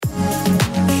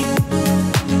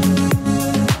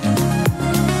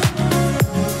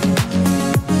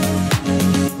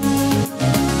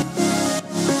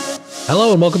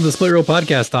Hello and welcome to the Split Reel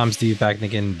Podcast. I'm Steve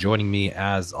Backnigan. Joining me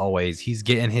as always, he's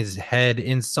getting his head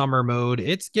in summer mode.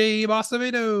 It's Gabe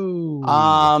Acevedo.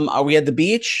 Are we at the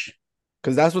beach?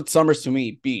 Because that's what summer's to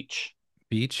me, beach.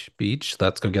 Beach.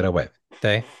 Let's go get away.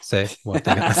 Say what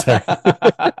they gotta say.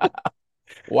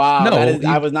 Wow, that No, is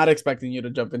I was not expecting you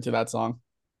to jump into that song.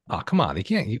 come on. You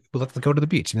can't. Let's go to the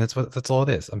beach. I mean, that's all it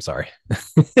is. I'm sorry.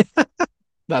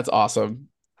 That's awesome.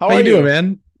 How How are you doing, you?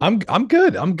 man? I'm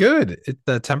good. I'm good.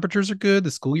 The temperatures are good.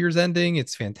 The school year's ending.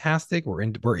 It's fantastic. We're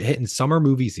hitting summer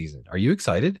movie season. Are you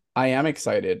excited? I am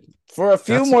excited. For a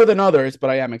few That's more than others, but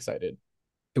I am excited.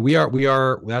 we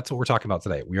are that's what we're talking about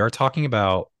today. We are talking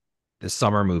about the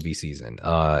summer movie season.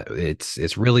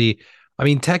 It's really, I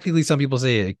mean, technically some people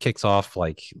say it kicks off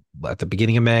like at the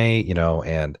beginning of May,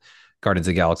 and Guardians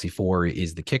of the Galaxy 4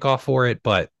 is the kickoff for it,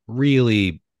 but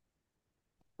really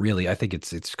I think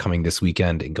it's coming this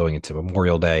weekend and going into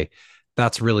Memorial Day.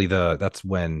 That's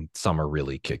when summer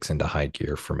really kicks into high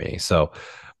gear for me. So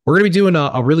we're going to be doing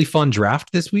a really fun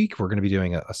draft this week. We're going to be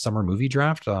doing a summer movie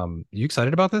draft. You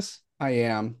excited about this? I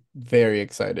am very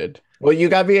excited. Well, you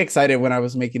got me excited when I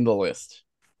was making the list.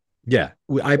 Yeah,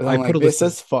 'Cause I'm like, this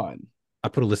is fun. I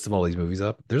put a list of all these movies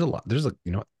up. There's a lot. There's a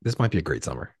you know This might be a great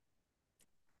summer.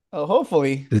 Oh,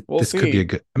 hopefully, we'll This could be a see.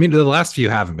 good. I mean, the last few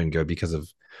haven't been good because of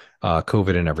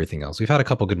COVID and everything else. We've had a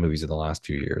couple good movies in the last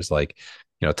few years, like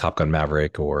Top Gun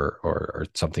Maverick or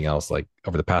something else like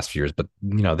over the past few years. But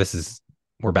this is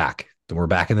we're back. We're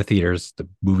back in the theaters. The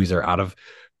movies are out of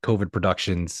COVID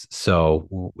productions,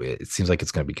 so it seems like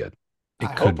it's going to be good. I It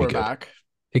could hope be we're good. back.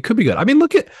 It could be good. I mean,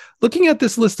 looking at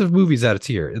this list of movies that it's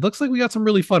here. It looks like we got some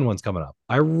really fun ones coming up.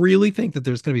 I really think that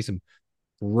there's going to be some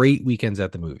great weekends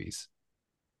at the movies.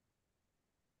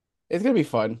 It's gonna be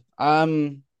fun.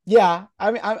 Yeah.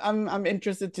 I mean, I'm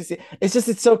interested to see. It's just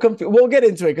it's so confusing. We'll get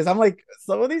into it because I'm like,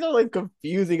 some of these are like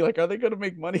confusing. Like, are they gonna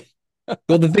make money?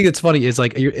 Well, the thing that's funny is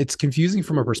like it's confusing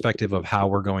from a perspective of how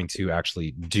we're going to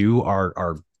actually do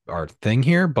our thing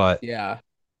here, but Yeah.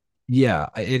 yeah,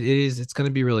 it is. It's going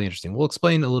to be really interesting. We'll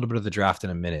explain a little bit of the draft in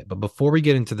a minute, but before we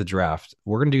get into the draft,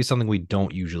 we're going to do something we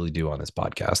don't usually do on this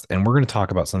podcast, and we're going to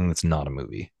talk about something that's not a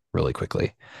movie really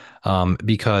quickly,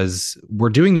 because we're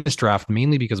doing this draft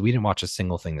mainly because we didn't watch a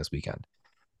single thing this weekend.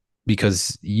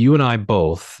 Because you and I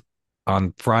both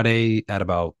on Friday at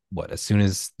about what, as soon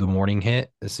as the morning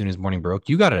hit, as soon as morning broke,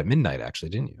 you got it at midnight, actually,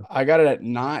 didn't you? I got it at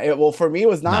 9. Well, for me, it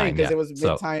was 9 Nine, because yeah. it was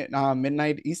So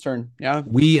midnight Eastern. Yeah.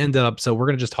 we ended up, so we're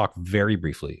going to just talk very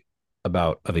briefly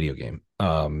about a video game.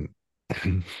 The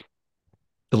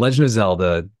Legend of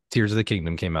Zelda Tears of the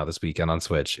Kingdom came out this weekend on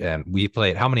Switch, and we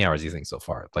played, how many hours do you think so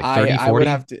far? Like I 30, I would 40?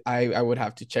 have to I would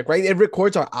have to check, right? It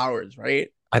records on hours, right?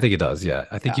 I think it does. Yeah.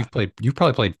 I think Yeah. you've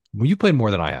probably played, well, you played more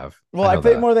than I have. Well, I I know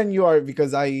played that. more than you are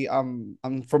because I'm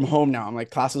from home now. I'm like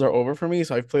classes are over for me,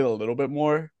 so I've played a little bit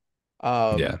more.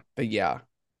 Yeah. But yeah,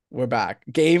 we're back.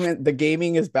 The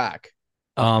gaming is back.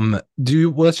 Well,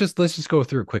 let's just go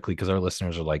through it quickly because our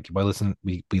listeners are like, why listen?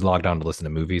 We logged on to listen to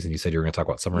movies, and you said you were going to talk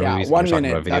about summer Yeah, movies, and you're one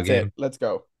talking about a minute. video That's it. game. Let's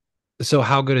go. So,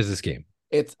 how good is this game?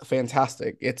 It's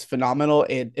fantastic. It's phenomenal.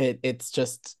 It's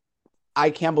just I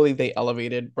can't believe they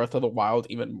elevated Breath of the Wild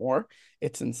even more.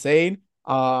 It's insane.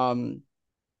 It's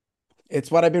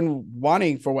what I've been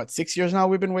wanting for what 6 years now.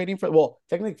 We've been waiting for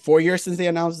technically 4 years since they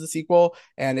announced the sequel,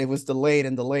 and it was delayed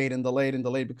and delayed and delayed and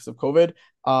delayed because of COVID.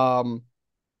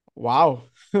 Wow,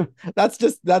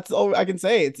 that's all I can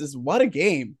say. It's just what a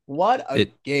game. What a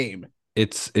It game.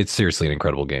 it's seriously an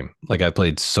incredible game. Like I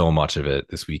played so much of it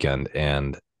this weekend,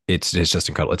 and it's just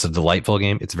incredible. It's a delightful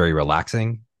game. It's very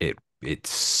relaxing. It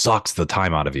sucks the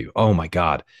time out of you. Oh my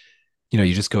god.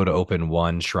 You just go to open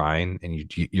one shrine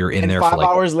and you're in And there for five like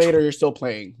hours later, you're still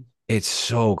playing. it's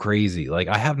so crazy. Like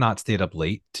I have not stayed up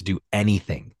late to do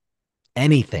anything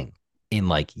in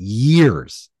like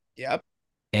years. Yep,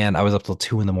 And I was up till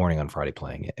 2 in the morning on Friday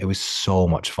playing it. It was so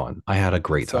much fun. I had a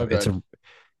great so time. good.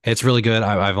 It's really good.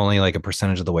 I've only like a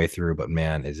percentage of the way through, but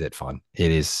man, is it fun.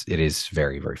 It is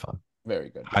very, very fun.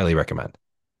 Very good. Highly recommend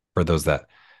for those that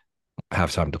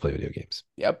have time to play video games.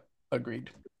 Yep, agreed.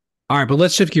 All right, but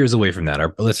let's shift gears away from that.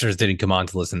 Our listeners didn't come on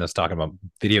to listen to us talking about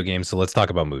video games, so let's talk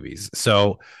about movies.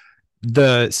 So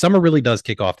the summer really does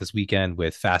kick off this weekend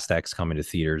with Fast X coming to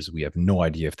theaters. We have no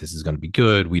idea if this is going to be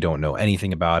good. We don't know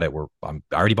anything about it. I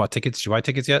already bought tickets. Did you buy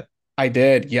tickets yet? I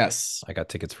did. Yes, I got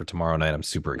tickets for tomorrow night. I'm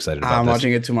super excited about I'm this.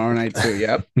 watching it tomorrow night too.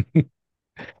 Yep. I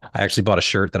actually bought a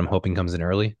shirt that I'm hoping comes in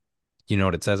early. You know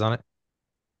what it says on it?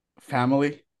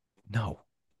 Family. No,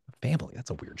 family. That's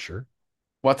a weird shirt.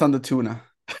 What's on the tuna?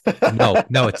 No,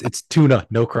 it's tuna,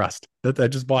 no crust. That I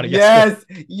just bought it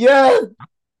yesterday. Yes, yes,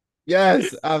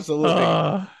 yes,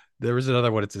 absolutely. There was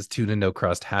another one. It says tuna, no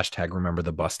crust. Hashtag remember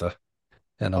the Busta.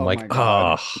 And I'm Oh like, my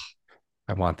God. oh,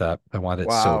 I want that. I want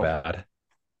it so Wow. bad.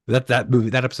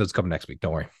 That episode's coming next week.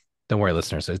 Don't worry,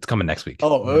 listeners. It's coming next week.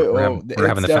 Oh, We're having it's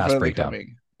the fast definitely breakdown.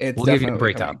 coming. It's We'll give you a definitely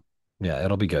breakdown. coming. Yeah,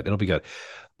 it'll be good. It'll be good.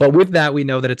 But with that, we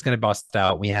know that it's going to bust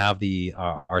out. We have the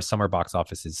our summer box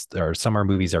offices, our summer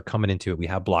movies are coming into it. We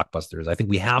have blockbusters. I think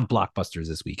we have blockbusters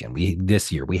this weekend.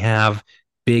 This year we have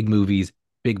big movies,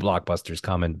 big blockbusters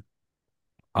coming.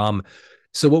 Um,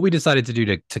 so what we decided to do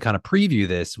to kind of preview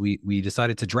this, we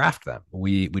decided to draft them.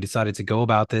 We decided to go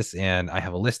about this, and I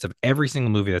have a list of every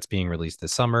single movie that's being released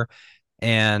this summer.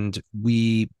 And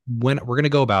we're gonna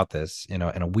go about this, in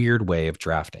a weird way of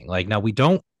drafting. Like now we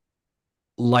don't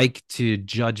like to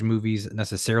judge movies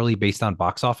necessarily based on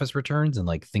box office returns and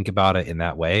like think about it in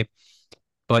that way.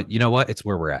 But you know what? It's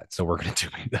where we're at. So we're gonna do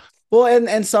it. Well,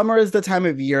 and summer is the time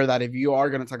of year that if you are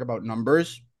going to talk about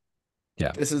numbers,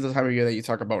 Yeah. this is the time of year that you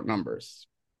talk about numbers.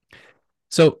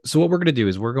 So what we're going to do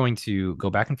is we're going to go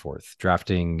back and forth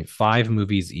drafting 5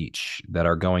 movies each that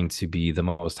are going to be the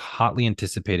most hotly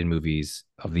anticipated movies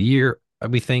of the year,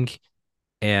 we think,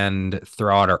 and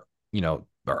throw out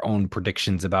our own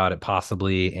predictions about it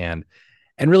possibly, and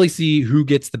really see who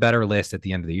gets the better list at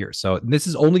the end of the year. So this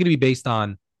is only going to be based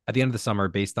on at the end of the summer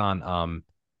based on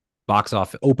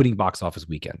opening box office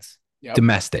weekends. Yep.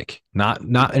 Domestic, not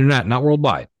internet, not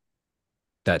worldwide.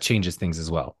 That changes things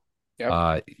as well.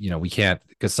 Yep. We can't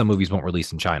because some movies won't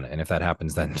release in China, and if that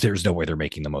happens, then there's no way they're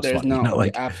making the most There's money. no,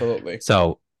 Like absolutely.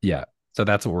 so, yeah. So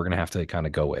that's what we're gonna have to kind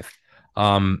of go with.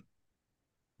 Um,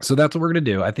 so that's what we're gonna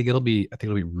do. I think it'll be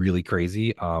really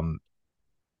crazy.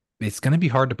 It's gonna be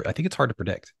hard to. I think it's hard to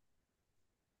predict.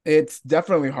 It's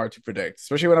definitely hard to predict,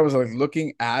 especially when I was like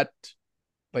looking at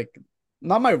like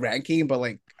not my ranking, but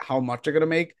like how much they're gonna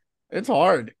make. It's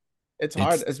hard. It's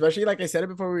hard, It's especially like I said it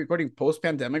before we were recording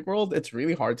post-pandemic world. It's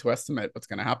really hard to estimate what's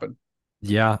gonna happen.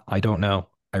 Yeah, I don't know.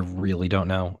 I really don't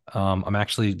know. I'm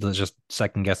actually just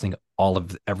second guessing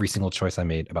every single choice I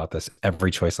made about this.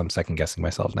 Every choice I'm second guessing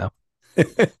myself now.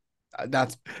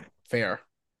 That's fair.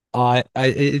 I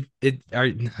it are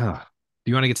do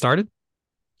you want to get started?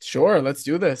 Sure, let's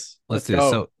do this. Let's Let's do this.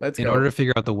 go. So Let's in order go. to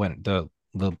figure out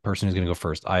the person who's gonna go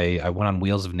first, I went on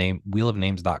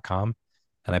wheelofnames.com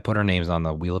and I put our names on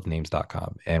the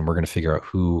wheelofnames.com and we're gonna figure out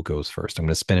who goes first. I'm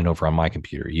gonna spin it over on my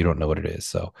computer. You don't know what it is.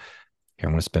 So here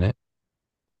I'm gonna spin it.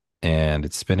 And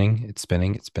it's spinning, it's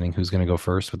spinning, it's spinning. Who's gonna go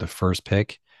first with the first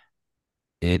pick?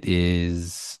 It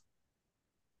is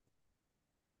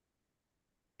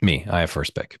me. I have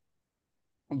first pick.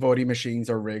 Voting machines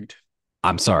are rigged.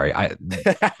 I'm sorry.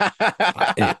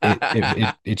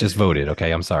 It just voted.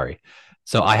 Okay, I'm sorry.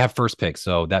 So I have first pick.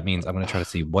 So that means I'm going to try to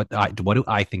see what do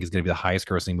I think is going to be the highest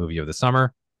grossing movie of the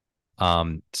summer.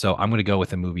 So I'm going to go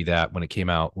with a movie that when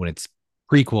its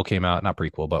prequel came out, not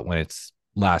prequel, but when its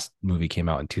last movie came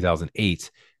out in 2008,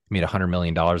 it made $100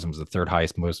 million and was the third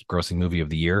highest most grossing movie of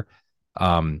the year.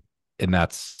 And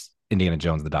that's Indiana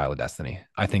Jones: The Dial of Destiny.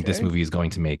 I think this Okay. movie is going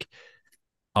to make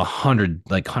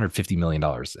 $150 million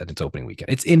at its opening weekend.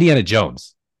 It's Indiana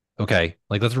Jones. Okay.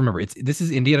 Like let's remember this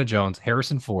is Indiana Jones,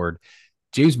 Harrison Ford.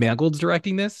 James Mangold's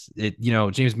directing this.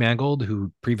 James Mangold,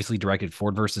 who previously directed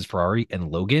Ford versus Ferrari and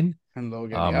Logan. And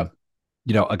Logan, Um,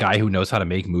 yep. a guy who knows how to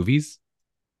make movies.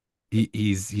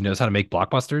 He knows how to make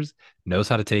blockbusters, knows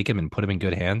how to take him and put him in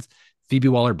good hands. Phoebe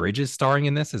Waller-Bridge starring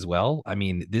in this as well. I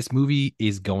mean, this movie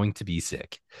is going to be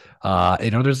sick. I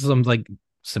know there's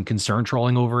some concern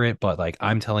trolling over it, but like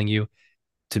I'm telling you,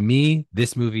 to me,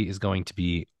 this movie is going to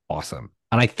be awesome.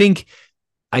 And I think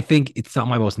it's not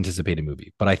my most anticipated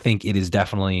movie, but I think it is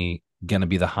definitely going to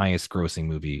be the highest grossing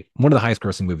movie, one of the highest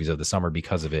grossing movies of the summer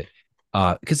because of it.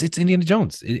 Because it's Indiana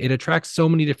Jones. It attracts so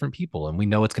many different people, and we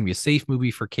know it's going to be a safe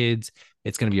movie for kids.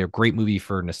 It's going to be a great movie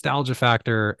for nostalgia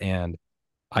factor, and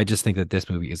I just think that this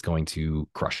movie is going to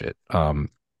crush it.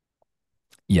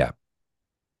 Yeah.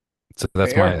 So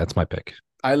that's my Fair. that's my pick.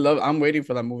 I'm waiting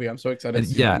for that movie. I'm so excited to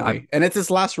see that Yeah, movie. And it's his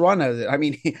last run as it. I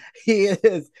mean, he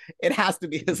is it has to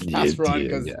be his last run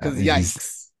yeah. because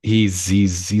yikes.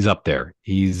 He's up there.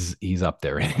 He's up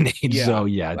there in age. Yeah. So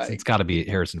yeah, it's Like got to be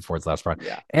Harrison Ford's last run.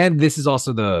 yeah. And this is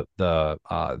also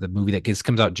the movie that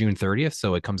comes out June 30th,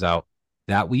 so it comes out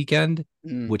that weekend,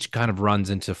 Mm, which kind of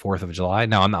runs into 4th of July.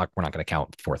 Now we're not going to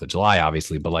count 4th of July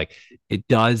obviously, but like it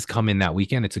does come in that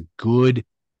weekend. It's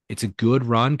a good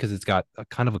run because it's got a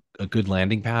kind of a good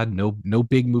landing pad. No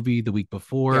big movie the week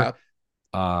before. yeah.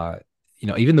 Uh,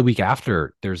 even the week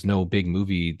after, there's no big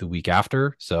movie the week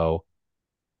after. So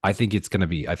I think it's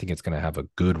gonna have a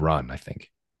good run. I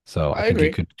think so. I I think it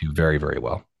agree. could do very, very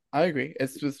well. I agree.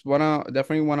 It's just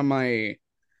definitely one of my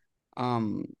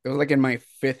it was like in my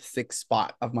fifth, sixth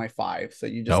spot of my five. So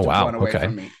you Oh just took one wow. away Okay.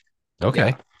 from me. Okay.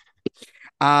 Yeah.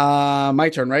 My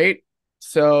turn, right?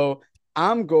 So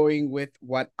I'm going with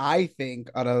what I think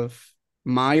out of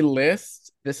my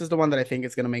list. This is the one that I think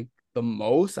is gonna make the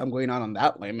most. I'm going out on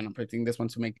that limb, and I'm predicting this one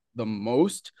to make the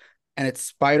most. And it's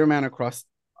Spider-Man Across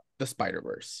the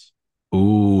Spider-Verse.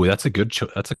 Ooh, that's a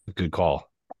that's a good call.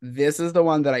 This is the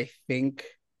one that I think,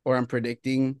 or I'm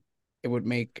predicting, it would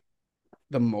make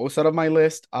the most out of my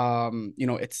list.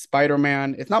 It's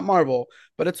Spider-Man. It's not Marvel,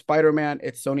 but it's Spider-Man.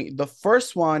 It's Sony. The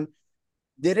first one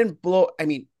didn't blow. I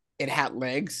mean, it had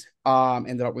legs.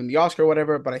 Ended up winning the Oscar or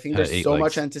whatever. But I think Had there's eight so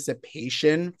much legs.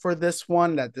 anticipation for this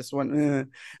one that this one,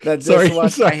 that this Sorry, one, I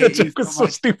sorry, that hate you joke was so so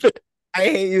much. stupid. I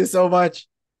hate you so much.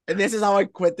 And this is how I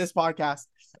quit this podcast.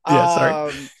 Yeah, sorry.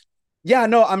 Um, yeah,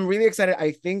 no, I'm really excited.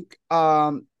 I think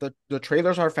the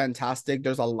trailers are fantastic.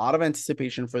 There's a lot of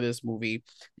anticipation for this movie.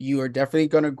 You are definitely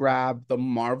gonna grab the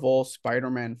Marvel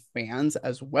Spider-Man fans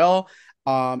as well.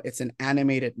 It's an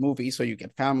animated movie, so you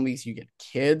get families, you get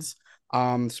kids.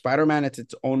 Spider-Man, it's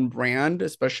its own brand,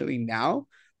 especially now.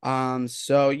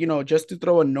 So just to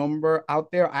throw a number out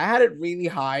there, I had it really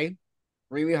high,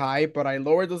 but I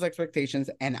lowered those expectations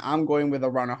and I'm going with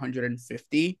around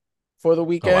 150 for the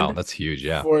Oh wow, weekend that's huge.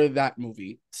 Yeah. for that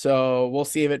movie. So we'll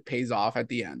see if it pays off at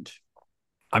the end.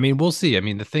 I mean, we'll see. I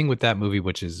mean, the thing with that movie,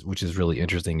 which is really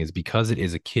interesting, is because it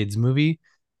is a kids movie.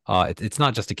 It's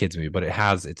not just a kids movie, but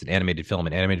it's an animated film,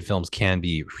 and animated films can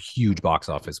be huge box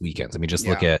office weekends. I mean, just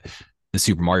look Yeah, at the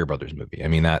Super Mario Brothers movie. I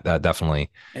mean, that definitely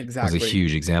was a exactly.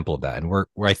 huge example of that. And where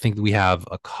I think we have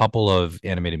a couple of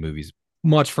animated movies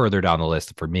much further down the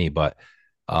list for me, but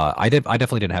I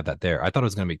definitely didn't have that there. I thought it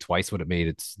was going to make twice what it made.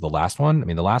 It's the last one. I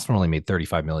mean, the last one only made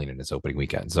 35 million in its opening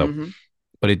weekend, so Mm-hmm.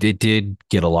 but it did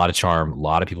get a lot of charm. A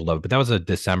lot of people loved it. But that was a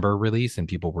December release and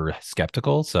people were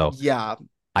skeptical. So Yeah,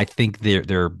 I think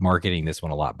they're marketing this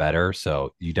one a lot better.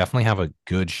 So you definitely have a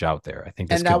good shout there. I think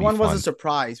this and could that be one was a fun.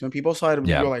 surprise when people saw it. We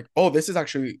Yeah. were like, "Oh, this is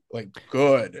actually like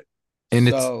good." And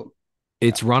it's So yeah.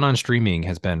 its run on streaming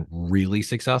has been really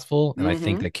successful. And I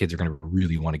think Mm-hmm. that kids are gonna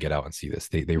really want to get out and see this.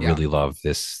 They Yeah, really love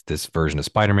this version of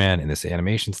Spider-Man and this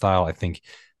animation style. I think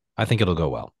it'll go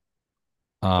well.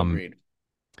 Um agreed.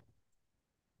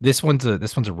 this one's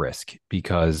a risk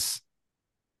because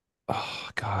oh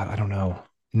god, I don't know.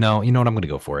 No, you know what? I'm gonna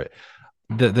go for it.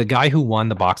 The guy who won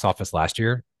the box office last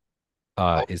year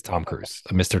is Tom Cruise.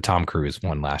 Mr. Tom Cruise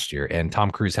won last year, and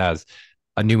Tom Cruise has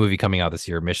a new movie coming out this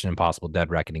year, Mission Impossible: Dead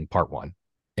Reckoning Part One,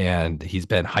 and he's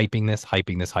been hyping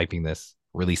this,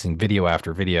 releasing video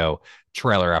after video,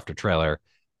 trailer after trailer,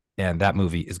 and that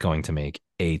movie is going to make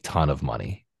a ton of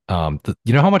money.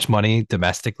 You know how much money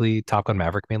domestically Top Gun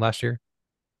Maverick made last year?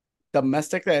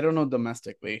 Domestically, I don't know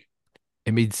domestically.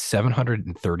 It made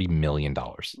 $730 million.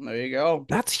 There you go.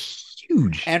 That's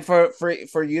huge. And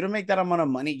for you to make that amount of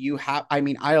money, you have. I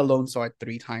mean, I alone saw it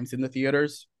 3 times in the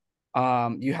theaters.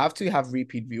 You have to have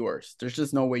repeat viewers. There's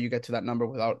just no way you get to that number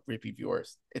without repeat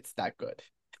viewers. It's that good.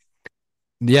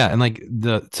 Yeah, and like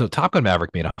so Top Gun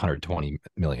Maverick made 120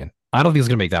 million. I don't think it's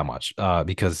gonna make that much,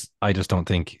 because I just don't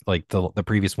think like the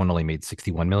previous one only made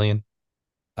 61 million.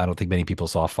 I don't think many people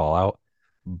saw Fallout,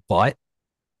 but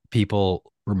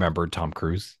people remembered Tom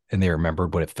Cruise and they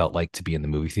remembered what it felt like to be in the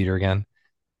movie theater again,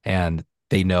 and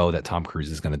they know that Tom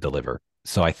Cruise is going to deliver.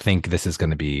 So I think this is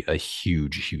going to be a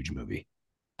huge, huge movie,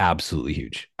 absolutely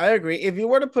huge. I agree. If you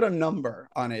were to put a number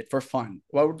on it for fun,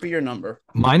 what would be your number?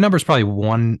 My number is probably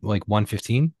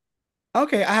 115.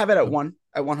 Okay, I have it at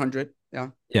 100. Yeah,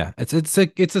 Yeah, it's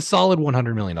a solid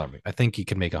 $100 million movie. I think he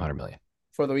can make 100 million.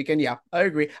 for the weekend. Yeah, I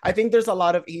agree. I think there's a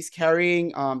lot of he's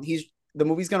carrying. He's the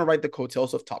movie's gonna ride the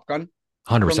coattails of Top Gun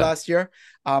from 100%. last year.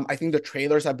 I think the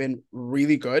trailers have been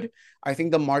really good. I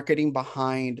think the marketing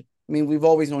behind. I mean, we've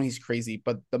always known he's crazy,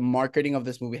 but the marketing of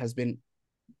this movie has been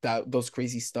those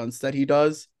crazy stunts that he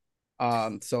does.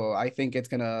 So I think it's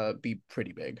gonna be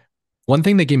pretty big. One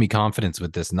thing that gave me confidence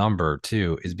with this number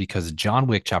too is because John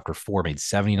Wick Chapter 4 made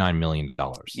 $79 million.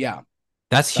 Yeah,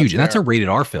 That's that's huge, and that's a fair. rated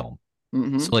R film.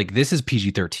 Mm-hmm. So like this is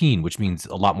PG-13, which means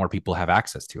a lot more people have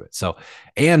access to it. So,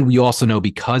 and we also know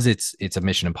because it's a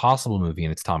Mission Impossible movie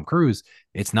and it's Tom Cruise,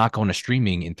 it's not going to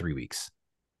streaming in 3 weeks.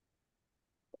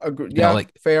 You know, Yeah,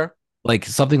 fair. like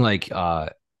something like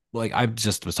I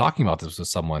just was talking about this with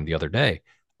someone the other day.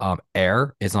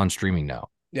 Air is on streaming now.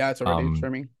 Yeah, it's already Um,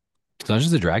 streaming.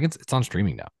 Dungeons and Dragons, it's on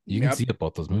streaming now. You can Yep. see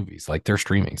both those movies, like they're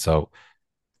streaming. So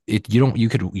you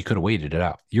could have waited it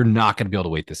out. You're not going to be able to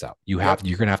wait this out. Yep.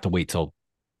 You're going to have to wait till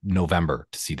November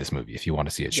to see this movie if you want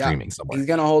to see it Yeah. streaming somewhere. He's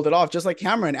gonna hold it off, just like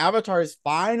Cameron. Avatar is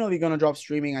finally gonna drop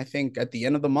streaming, I think, at the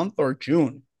end of the month or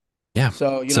June. Yeah.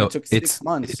 So it So took six it's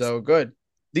months. it's So good.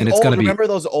 The and it's going old, to be remember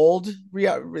those old?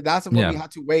 That's when we yeah.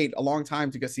 had to wait a long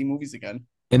time to get see movies again.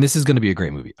 And this is going to be a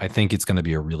great movie. I think it's going to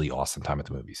be a really awesome time at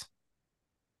the movies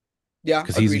Yeah,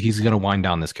 because he's agreed. he's going to wind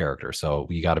down this character. So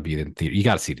you got to be in theater. You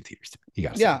got to see the theaters. You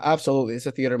got to see Yeah, them. absolutely. It's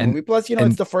a theater And movie. Plus, it's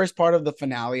and the first part of the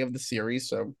finale of the series,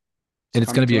 so it's and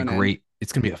it's going coming to be to a an end. great.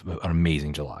 It's going to be an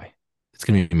amazing July. It's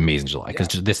going to be an amazing July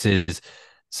because Yeah. this is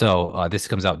this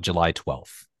comes out July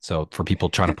 12th. So for people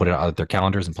trying to put it out their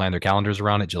calendars and plan their calendars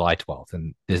around it, July 12th,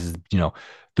 and this is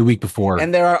the week before.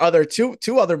 And there are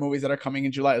two other movies that are coming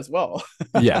in July as well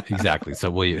Yeah, exactly. So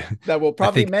we, that we'll I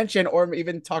probably think, mention or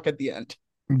even talk at the end.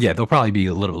 yeah, they'll probably be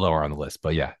a little bit lower on the list,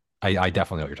 but yeah, I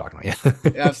definitely know what you're talking about.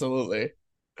 Yeah. Absolutely.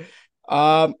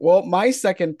 Well, my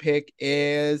second pick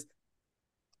is,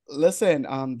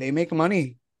 listen, they make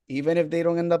money even if they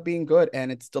don't end up being good,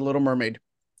 and it's The Little Mermaid.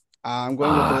 I'm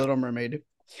going with The uh, Little Mermaid.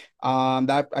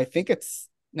 That I think it's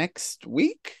next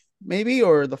week, maybe,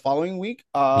 or the following week.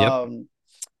 yep.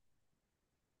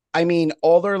 I mean,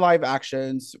 all their live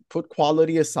actions, put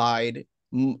quality aside,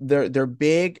 they're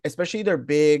big, especially their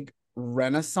big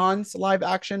Renaissance live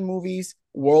action movies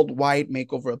worldwide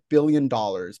make over $1 billion.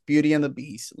 Beauty and the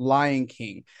Beast, Lion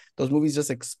King, those movies just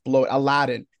explode.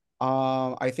 Aladdin.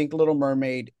 I think Little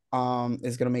Mermaid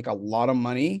is gonna make a lot of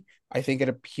money. I think it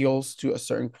appeals to a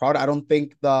certain crowd. I don't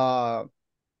think the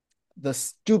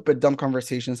stupid dumb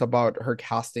conversations about her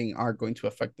casting are going to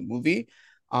affect the movie.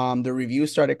 The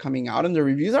reviews started coming out, and the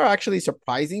reviews are actually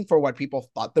surprising for what people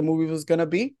thought the movie was gonna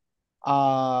be.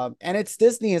 And it's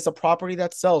Disney; it's a property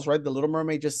that sells, right? The Little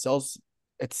Mermaid just sells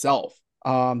itself.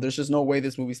 There's just no way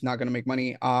this movie's not gonna make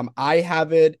money. I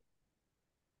have it.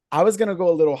 I was gonna go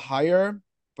a little higher,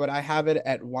 but I have it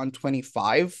at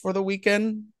 125 for the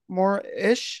weekend, more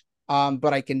ish.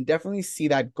 But I can definitely see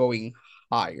that going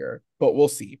higher, but we'll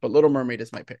see. But Little Mermaid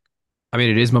is my pick. I mean,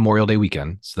 it is Memorial Day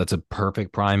weekend, so that's a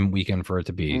perfect prime weekend for it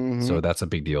to be. So Mm-hmm. that's a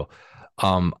big deal.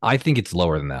 I think it's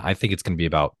lower than that. I think it's going to be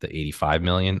about the 85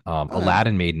 million. Okay.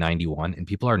 Aladdin made 91, and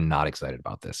people are not excited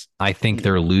about this. I think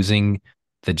they're Yeah. losing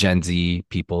the Gen Z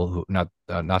people who not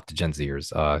the Gen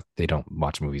Zers. They don't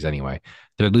watch movies anyway.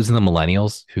 They're losing the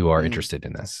millennials who are Mm-hmm. interested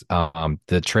in this.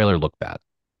 The trailer looked bad.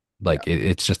 Yeah. Like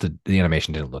it's just the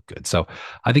animation didn't look good. So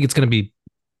I think it's going to be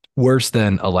worse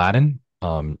than Aladdin.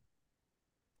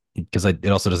 Because it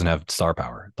also doesn't have star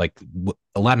power. Like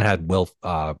Aladdin had Will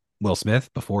Smith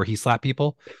before he slapped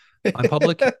people on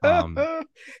public.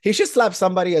 He should slap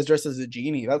somebody as dressed as a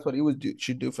genie. That's what he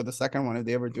should do for the second one if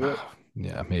they ever do it.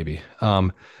 Yeah, maybe.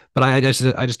 But I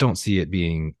just don't see it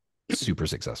being super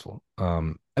successful. I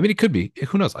mean, it could be.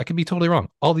 Who knows? I could be totally wrong.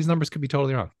 All these numbers could be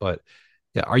totally wrong. But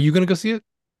yeah, are you gonna go see it?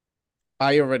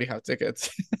 I already have tickets.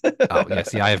 Oh yeah.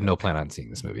 See, I have no plan on seeing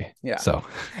this movie. Yeah. So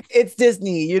It's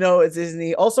Disney, it's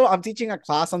Disney. Also, I'm teaching a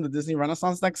class on the Disney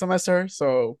Renaissance next semester,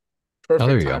 so oh, there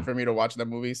perfect you time go. for me to watch that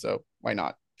movie. So why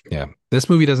not? Yeah, this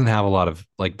movie doesn't have a lot of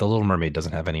like The Little Mermaid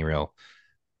doesn't have any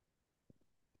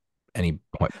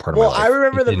part of my Well, I life.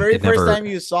 remember It the didn't. very It first never. time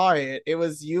you saw it, it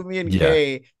was you, me, and Yeah.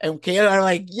 Kay and I are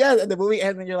like, yeah, and the movie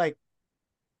ends, and you're like,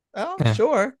 oh, Yeah.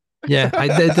 sure. Yeah,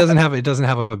 it doesn't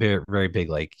have a very, very big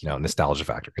like nostalgia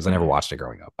factor because I never watched it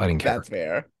growing up. I didn't care. That's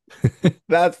fair.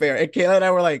 That's fair. And Kayla and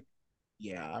I were like,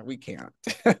 yeah, we can't.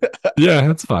 Yeah,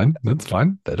 that's fine. That's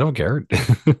fine. I don't care.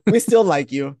 We still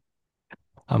like you.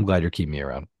 I'm glad you're keeping me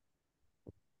around.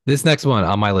 This next one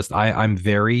on my list, I'm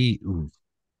very,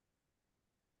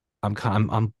 I'm,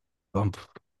 I'm, I'm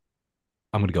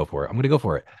gonna go for it. I'm gonna go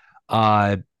for it.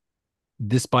 Uh,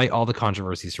 Despite all the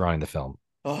controversy surrounding the film,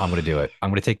 I'm gonna do Oh, it. I'm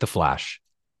gonna take the Flash.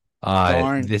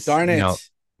 This, darn it.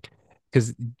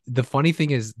 because the funny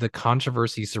thing is the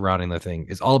controversy surrounding the thing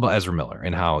is all about Ezra Miller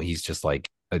and how he's just like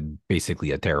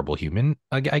basically a terrible human,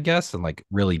 I guess, and like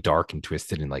really dark and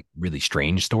twisted and like really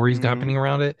strange stories Mm-hmm. happening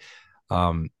around it.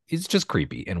 It's just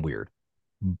creepy and weird.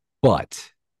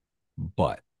 But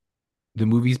but the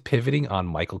movie's pivoting on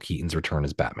Michael Keaton's return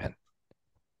as Batman,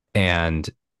 and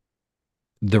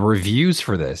the reviews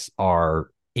for this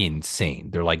are insane.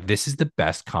 They're like, this is the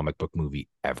best comic book movie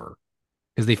ever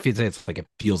because they feel it's like it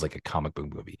feels like a comic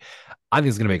book movie. I think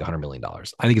it's going to make $100 million.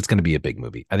 I think it's going to be a big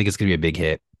movie. I think it's going to be a big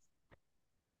hit.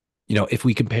 If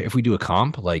we do a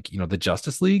comp, like the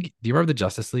Justice League. Do you remember the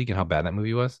Justice League and how bad that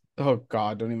movie was? Oh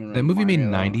God, don't even That movie remind made me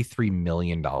of that one. $93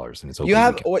 million in its You opening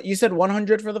have weekend. what you said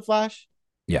 100 for the Flash?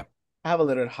 Yeah, I have a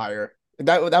little higher.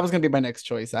 That was gonna be my next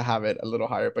choice. I have it a little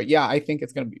higher, but yeah, I think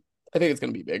it's gonna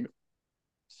be big.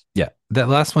 yeah. That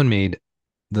last one made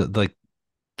the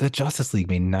Justice League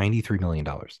made $93 million,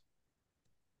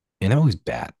 and that was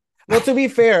bad. Well, to be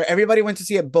fair, everybody went to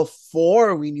see it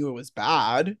before we knew it was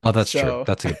bad. Oh, that's true. So,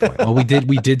 That's a good point. Well, we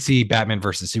did see Batman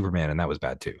versus Superman, and that was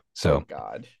bad too. oh So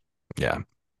God, yeah,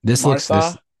 this looks this.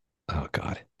 Martha. Oh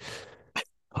God,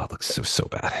 Oh, it looks so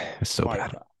bad. It's so My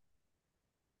bad. God,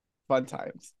 fun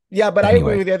times. Yeah, but I agree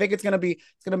Anyway, with you. I think it's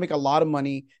gonna make a lot of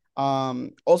money.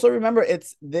 Also remember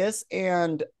it's this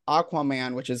and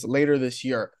Aquaman, which is later this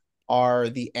year, are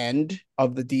the end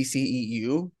of the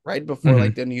DCEU, right? Before mhm.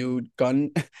 like the new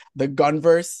gun the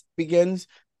gunverse begins.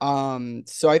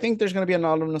 So I think there's gonna be a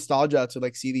lot of nostalgia to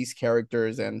like see these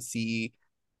characters and see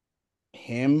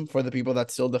him for the people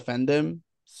that still defend him.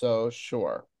 So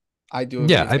sure. I do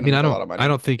agree Yeah, it's I gonna mean, make a lot of money. I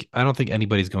don't think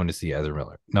anybody's going to see Ezra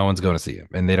Miller. No one's going to see him,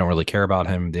 and they don't really care about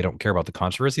him. They don't care about the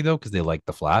controversy though, because they like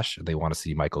the Flash. They want to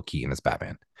see Michael Keaton as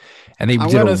Batman, and they I'm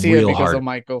did a gonna see it real because of hard.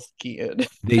 Michael Keaton.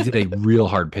 They did a real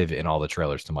hard pivot in all the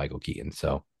trailers to Michael Keaton.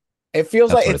 So It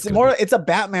feels that's like what it's it's going to more be. it's a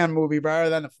Batman movie rather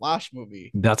than a Flash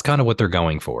movie. That's kind of what they're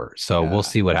going for. So we'll Yeah.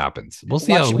 see what happens. Watch We'll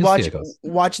see how watch it goes.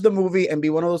 watch the movie and be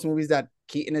one of those movies that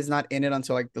Keaton is not in it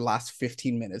until like the last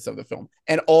 15 minutes of the film.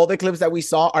 And all the clips that we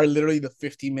saw are literally the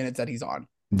 15 minutes that he's on.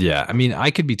 Yeah, I mean,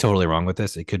 I could be totally wrong with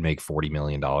this. It could make $40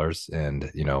 million, and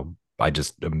I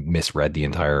just misread the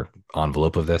entire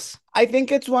envelope of this. I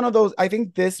think it's one of those. I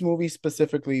think this movie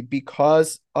specifically,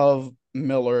 because of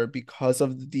Miller, because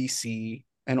of the DC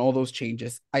and all those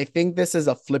changes, I think this is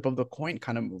a flip of the coin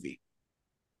kind of movie.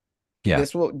 Yeah,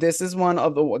 This is one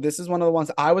of the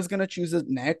ones I was gonna choose it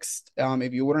next.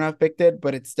 If you wouldn't have picked it,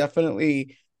 but it's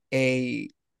definitely a.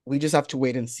 We just have to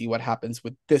wait and see what happens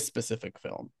with this specific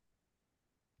film.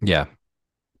 yeah,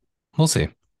 we'll see.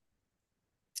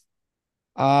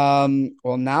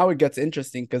 Well, now it gets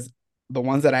interesting because the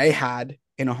ones that I had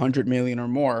in 100 million or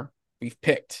more, we've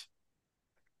picked.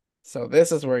 So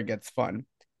this is where it gets fun.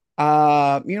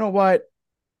 You know what?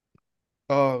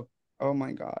 Oh, oh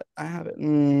my God, I have it.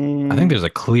 I think there's a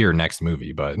clear next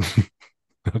movie, but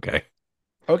okay.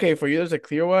 Okay, for you, there's a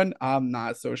clear one. I'm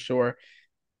not so sure.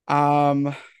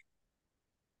 Um,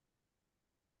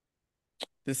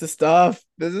 this is tough.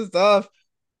 This is tough.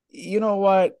 You know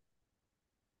what?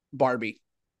 Barbie.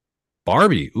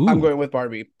 Barbie. I'm Ooh, going with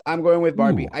Barbie. I'm going with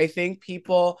Barbie. ooh. I think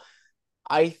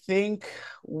I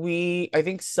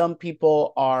think some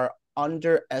people are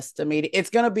underestimating. It's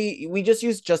gonna be. We just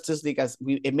used Justice League as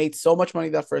it made so much money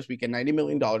that first weekend, $90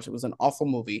 million. It was an awful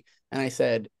movie, and I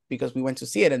said because we went to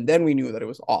see it, and then we knew that it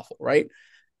was awful, right?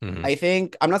 Mhm. I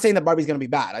think I'm not saying that Barbie's gonna be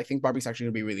bad. I think Barbie's actually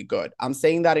gonna be really good. I'm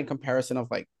saying that in comparison of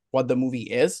like what the movie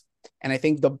is, and I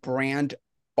think the brand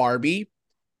Barbie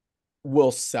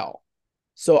will sell.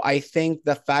 So I think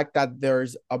the fact that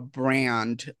there's a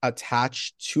brand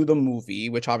attached to the movie,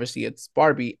 which obviously it's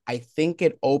Barbie, I think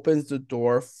it opens the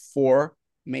door for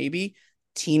maybe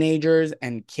teenagers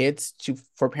and kids to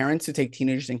for parents to take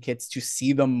teenagers and kids to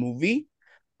see the movie.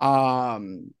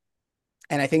 Um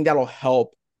and I think that'll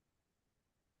help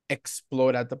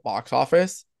explode at the box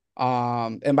office.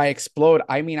 And by explode,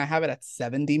 I mean I have it at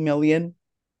 70 million.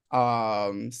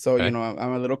 So Okay.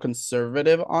 I'm a little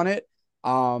conservative on it.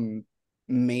 Um,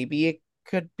 Maybe it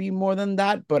could be more than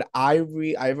that, but I've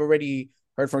already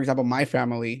heard, for example, my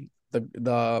family,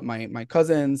 my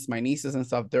cousins, my nieces and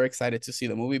stuff, they're excited to see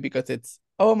the movie because it's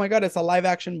oh my God, it's a live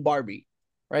action Barbie,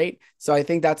 right? So I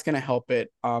think that's gonna help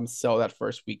it sell that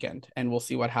first weekend, and we'll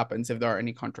see what happens if there are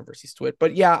any controversies to it.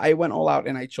 But yeah, I went all out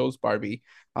and I chose Barbie.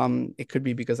 It could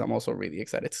be because I'm also really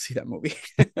excited to see that movie.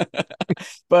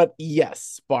 But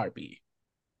yes, Barbie.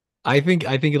 I think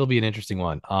it'll be an interesting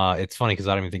one. It's funny because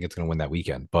I don't even think it's going to win that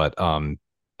weekend, but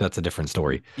that's a different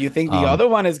story. You think the Um, other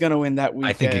one is gonna win that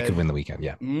I think it could weekend? win the weekend.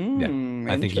 Yeah, yeah.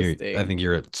 I Interesting. think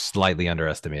you're slightly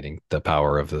underestimating the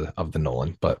power of the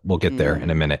Nolan, but we'll get there in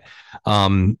a Mm. minute.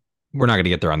 Um, we're not going to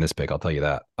get there on this pick. I'll tell you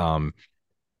that.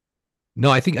 No,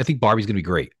 I think Barbie's going to be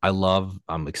great.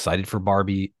 I'm excited for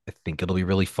Barbie. I think it'll be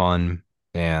really fun,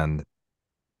 and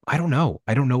I don't know.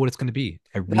 I don't know what it's going to be.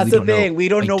 I That's really the don't know. thing. We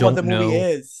don't I know what the don't movie know.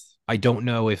 is. I don't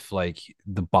know if like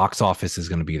the box office is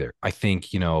going to be there. I think,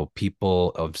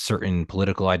 people of certain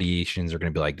political ideations are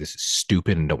going to be like, this is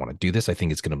stupid and don't want to do this. I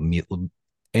think it's going to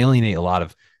alienate a lot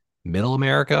of middle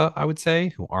America, I would say,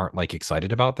 who aren't like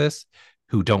excited about this,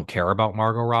 who don't care about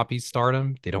Margot Robbie's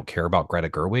stardom. They don't care about Greta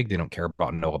Gerwig. They don't care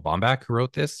about Noah Baumbach, who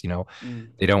wrote this. Mm.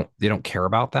 They don't care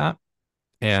about that.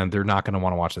 And they're not going to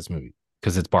want to watch this movie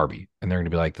because it's Barbie. And they're going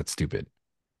to be like, that's stupid.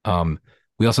 Um,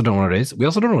 we also don't know what it is. We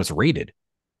also don't know what it's rated.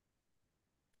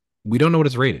 We don't know what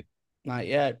it's rated. Not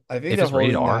yet. I think they're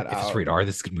holding that If it's out. rated R,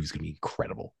 this movie's gonna be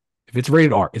incredible. If it's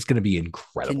rated R, it's gonna be Can you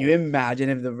incredible. imagine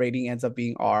if the rating ends up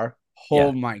being R? Oh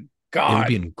Yeah, my it'll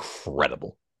be God.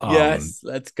 incredible. Yes,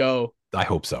 let's go. I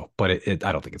hope so, but I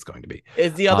don't think it's going to be.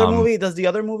 Does the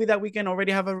other movie that weekend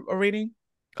already have a rating?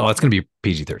 Oh, it's gonna be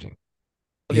PG-13.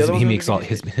 The other one's He gonna be makes all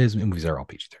PG-13. his movies are all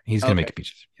PG-13. He's gonna make Okay. it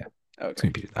PG. Yeah, it's Okay.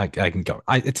 gonna be PG. I can go.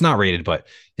 It's not rated, but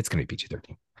it's gonna be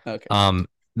PG-13. Okay. Um,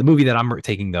 The movie that I'm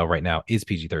taking though right now is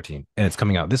PG-13, and it's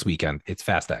coming out this weekend. It's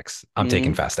Fast X. I'm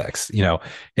taking Mm. Fast X.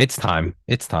 It's time.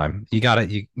 It's time. You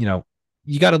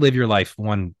gotta live your life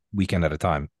one weekend at a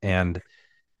time. And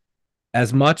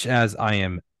as much as I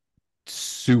am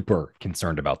super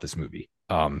concerned about this movie,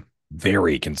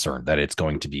 very concerned that it's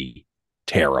going to be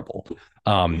terrible.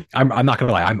 I'm not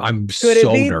gonna lie. I'm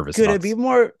so nervous Could about it be this.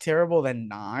 more terrible than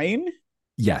Nine?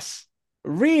 Yes,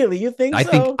 Really? You think I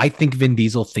think so? I think Vin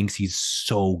Diesel thinks he's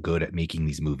so good at making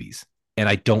these movies, and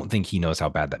I don't think he knows how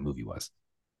bad that movie was.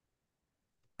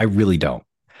 I really don't.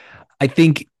 I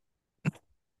think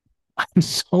I'm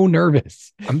so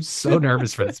nervous. I'm so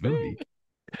nervous for this movie.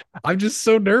 I'm just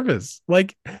so nervous.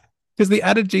 Like, because they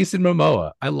added Jason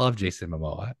Momoa. I love Jason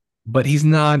Momoa, but he's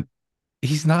not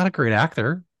a great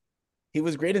actor. He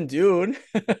was great in Dune.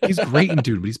 He's great in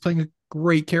Dude, but he's playing a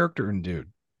great character in Dude.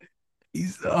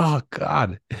 He's oh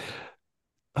god.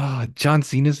 John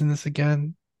Cena's in this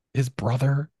again. His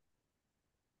brother.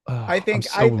 I Oh, I'm think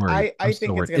so worried. I'm I so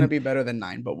think it's worried. gonna And be better than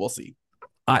Nine, but we'll see.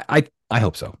 I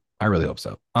hope so. I really hope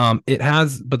so. It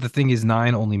has, but the thing is,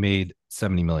 Nine only made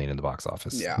 70 million in the box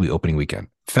office Yeah. the opening weekend.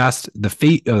 The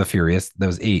Fate of the Furious, that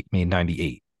was eight, made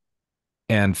 98.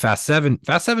 And Fast Seven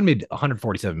made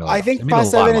 147 million I dollars. It think made a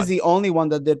Fast lot of Seven is money. the only one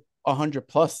that did 100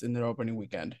 plus in their opening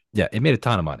weekend. Yeah, it made a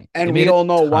ton of money. It And we made a all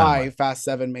know ton of why money. Fast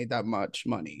Seven made that much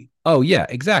money. Oh yeah,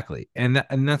 exactly. And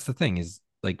that's the thing is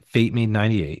like Fate made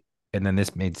 98 and then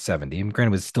this made 70. And granted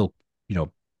it was still,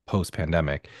 post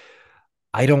pandemic.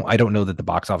 I don't know that the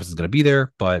box office is going to be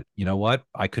there, but you know what?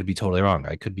 I could be totally wrong.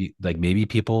 I could be like maybe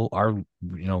people are,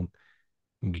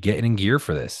 getting in gear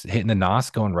for this, hitting the nos,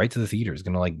 going right to the theaters,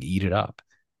 going to like eat it up.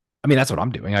 I mean, that's what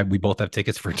I'm doing. We both have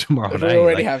tickets for tomorrow We night.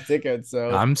 already Like have tickets,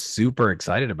 so I'm super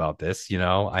excited about this.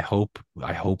 I hope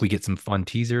we get some fun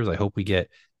teasers. I hope we get,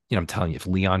 I'm telling you, if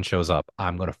Leon shows up,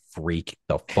 I'm gonna freak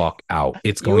the fuck out.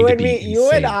 It's going to be you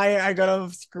and insane. I are gonna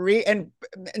scream, and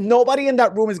nobody in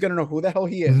that room is gonna know who the hell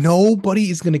he is. Nobody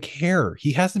is gonna care.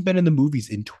 He hasn't been in the movies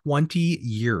in 20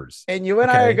 years. And you and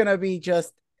I are Okay. gonna be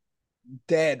just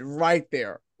dead right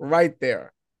there, right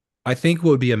there. I think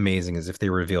what would be amazing is if they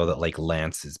reveal that like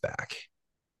Lance is back.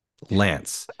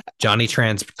 Lance, Johnny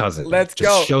Tran's cousin, Let's just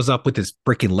go. shows up with his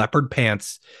freaking leopard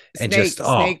pants and just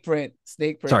Snake print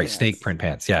sorry, snake pants, print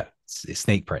pants. Yeah,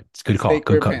 snake print. It's good call. snake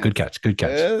print Good pants. catch. Good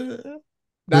catch. The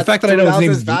That's fact that I know his 2000s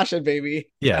name's fashion, baby.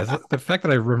 yeah, the fact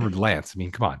that I remembered Lance. I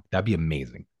mean, come on, that'd be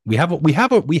amazing. We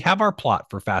have our plot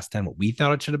for Fast 10, what we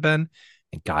thought it should have been,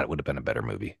 and God, it would have been a better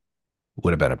movie.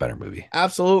 Would have been a better movie.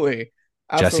 Absolutely,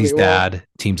 Jesse's absolutely. Well, dad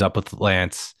teams up with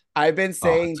Lance. I've been Oh,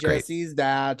 saying it's great. Jesse's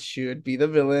dad should be the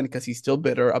villain because he's still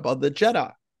bitter about the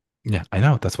Jedi. Yeah, I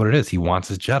know. That's what it is. He wants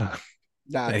his Jedi.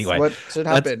 That's Anyway, what should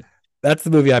that's happen. that's the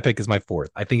movie I pick as my fourth.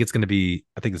 I think this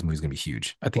movie's gonna be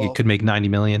huge. I think it Well, could make 90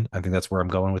 million. I think that's where I'm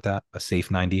going with that. A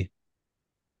safe 90.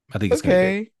 I think it's gonna be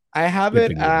big. okay. I have Good it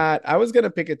big movie. at. I was gonna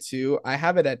pick it too. I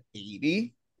have it at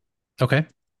 80. Okay.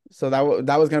 So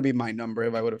that was gonna be my number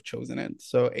if I would have chosen it.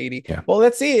 So 80. Yeah. Well,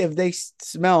 let's see if they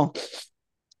smell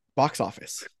box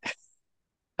office.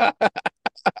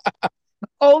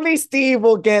 Only Steve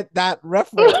will get that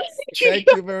reference. Thank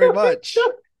you very much.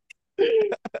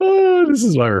 Oh, this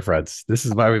is why we're friends. This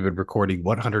is why we've been recording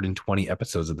 120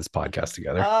 episodes of this podcast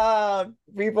together.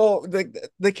 People,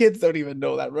 the kids don't even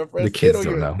know that The reference. They kids don't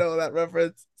don't even know. know that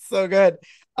reference. So good.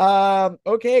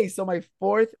 Okay, so my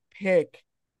fourth pick.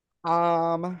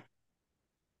 Um,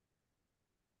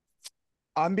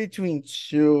 I'm between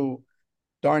two.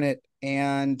 Darn it.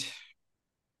 And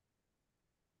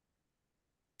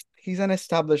he's an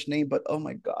established name, but oh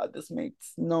my god, this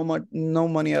makes no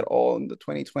money at all in the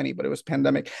 2020, but it was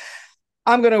pandemic.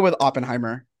 I'm gonna go with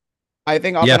Oppenheimer. I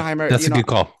think Yeah, Oppenheimer, that's a good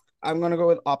call. I'm gonna go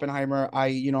with Oppenheimer.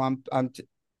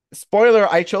 Spoiler,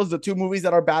 I chose the two movies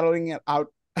that are battling it out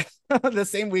the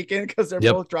same weekend because they're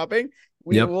Yep. both dropping.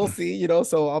 We Yep. will see,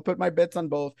 so I'll put my bets on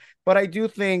both. But I do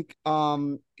think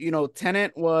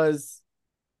Tenet was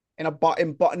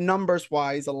in numbers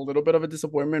wise a little bit of a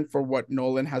disappointment for what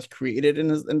Nolan has created in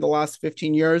the last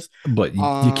 15 years. But you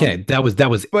Um can't. That was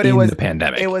but in the it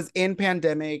pandemic. was in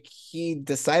pandemic. He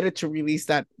decided to release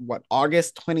that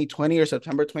August 2020 or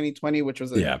September 2020, which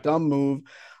was a Yeah. dumb move.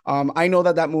 I know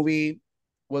that movie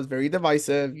was very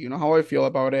divisive. You know how I feel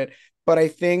about it, but I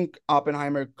think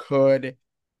Oppenheimer could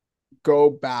go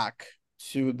back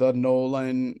to the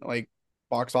Nolan like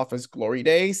box office glory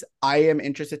days. I am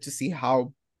interested to see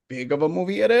how big of a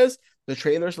movie it is. The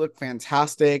trailers look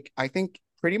fantastic. I think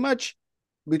pretty much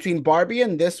between Barbie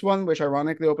and this one, which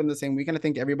ironically opened the same weekend, I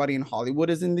think everybody in Hollywood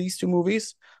is in these two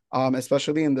movies,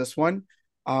 especially in this one.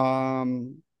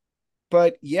 Um,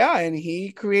 but yeah, and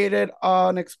he created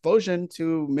an explosion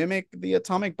to mimic the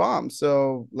atomic bomb.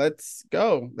 So let's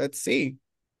go. Let's see.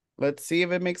 Let's see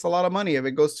if it makes a lot of money. If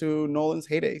it goes to Nolan's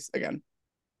heydays again,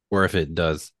 Or if it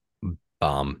does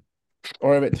bomb.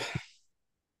 or if it.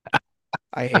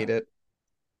 I hate it.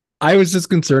 I was just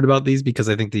concerned about these because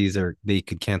I think they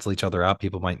could cancel each other out.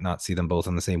 People might not see them both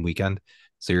on the same weekend.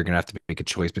 So you're gonna have to make a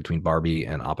choice between Barbie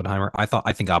and Oppenheimer. I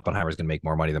think Oppenheimer is gonna make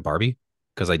more money than Barbie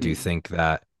because I do Mm. think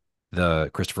that the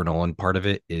Christopher Nolan part of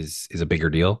it is a bigger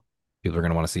deal. People are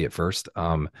gonna want to see it first.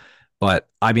 But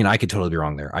I mean, I could totally be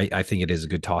wrong there. I think it is a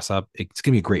good toss up. It's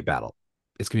gonna be a great battle.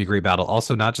 It's gonna be a great battle.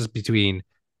 Also, not just between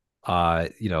uh,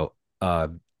 you know, uh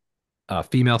a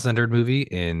female centered movie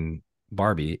in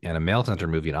Barbie and a male centered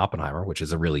movie in Oppenheimer, which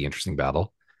is a really interesting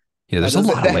battle. That There's a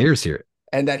doesn't lot of that layers here.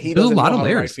 and that he There's a doesn't lot know of how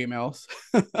to write layers. females.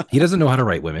 He doesn't know how to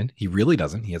write women. He really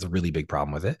doesn't. He has a really big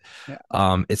problem with it. Yeah.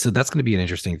 So that's going to be an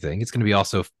interesting thing. It's going to be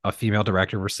also a female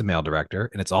director versus a male director,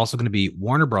 and it's also going to be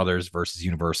Warner Brothers versus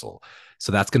Universal.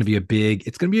 So that's going to be a big.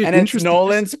 It's going to be an And it's interesting.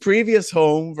 Nolan's previous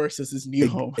home versus his new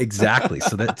home. Exactly.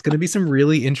 So that's going to be some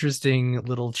really interesting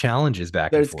little challenges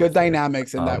back and There's good forth here.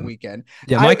 dynamics in that weekend.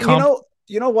 Yeah, I my you comp. know,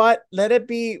 you know what? Let it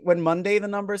be when Monday the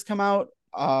numbers come out.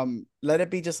 Let it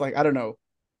be just like, I don't know,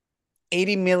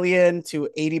 80 million to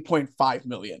 80.5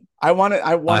 million. I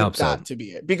I want hope that so. to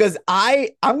be it because I'm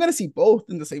gonna see both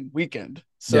in the same weekend.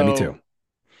 Yeah, me too. So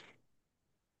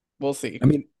we'll see. I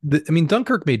mean,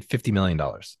 Dunkirk made $50 million.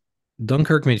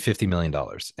 Dunkirk made $50 million,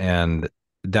 and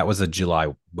that was a July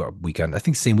weekend. I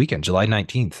think same weekend, July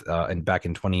 19th, and back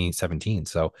in 2017.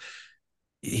 So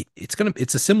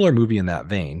it's a similar movie in that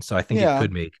vein. So I think it Yeah.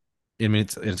 could make. I mean,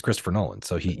 it's Christopher Nolan,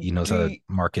 so he knows Do how to you,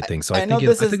 market I, things. So I know I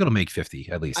this think is it'll make 50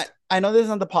 at I, least. I know this is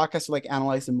not the podcast to like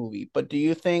analyze the movie, but do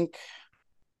you think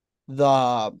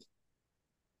the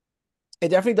it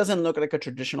definitely doesn't look like a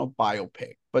traditional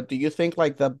biopic, but do you think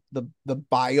like the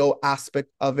bio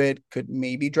aspect of it could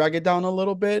maybe drag it down a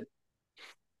little bit?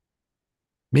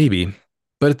 Maybe,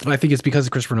 but I think it's because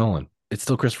of Christopher Nolan. It's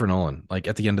still Christopher Nolan. Like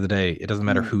at the end of the day, it doesn't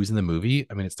matter Hmm. who's in the movie.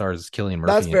 I mean, it stars Killian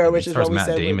That's Murphy fair, and it which is what stars we Matt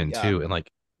said with Damon yeah. too. And like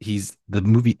he's the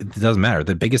movie. It doesn't matter.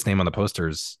 The biggest name on the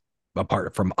posters,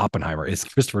 apart from Oppenheimer, is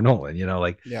Christopher Nolan.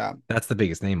 Like Yeah, that's the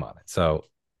biggest name on it. So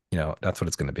that's what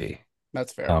it's going to be.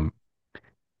 that's fair. Um,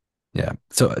 yeah.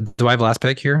 So do I have last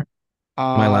pick here?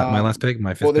 My Uh last pick, my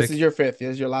well, fifth this is pick. your fifth. This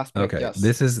is your last pick. Okay, Yes.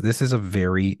 this is a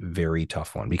very very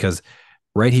tough one because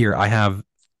right here I have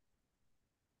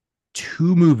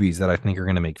two movies that I think are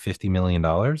going to make $50 million.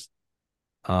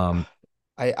 Um,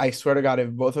 I swear to God, if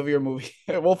both of your movies,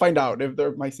 we'll find out if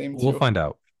they're my same we'll two. find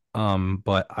out.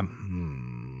 But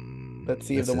Let's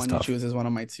see if this the is one you tough. choose is one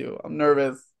of my two. I'm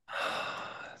nervous.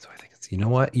 So I think it's you know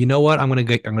what I'm gonna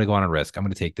go on a risk. I'm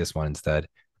gonna take this one instead.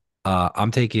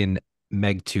 I'm taking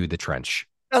Meg 2 The Trench.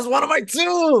 That's one of my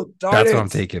two. Darn That's what I'm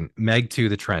it. taking. Meg 2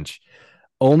 The Trench.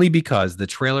 Only because the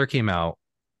trailer came out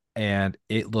and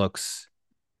it looks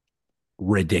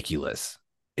ridiculous.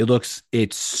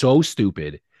 It's so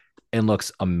stupid and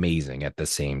looks amazing at the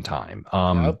same time.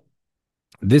 Yep.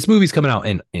 This movie's coming out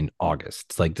in August.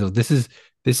 It's like this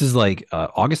is like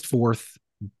August 4th,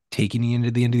 taking you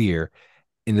into the end of the year,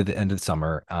 into the end of the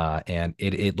summer, and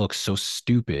it looks so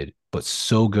stupid but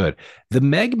so good. The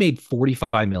Meg made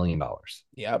 $45 million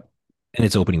Yep. in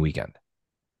its opening weekend.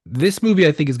 This movie,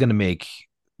 I think, is going to make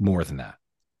more than that,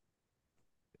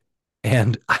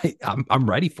 and I'm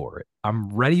ready for it. I'm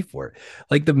ready for it.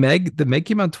 Like the Meg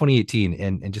came out in 2018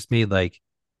 and just made like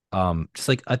just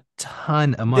like a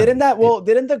ton of money.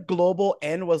 Didn't the global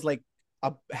end was like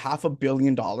a $500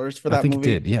 million for I that think it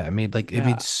movie? did. Yeah, it made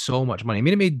Yeah. so much money. I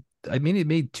mean it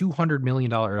made $200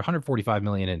 million or 145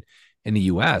 million in the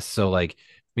US. So like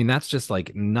that's just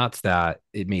like nuts that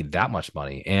it made that much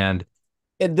money. And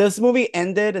This movie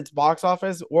ended its box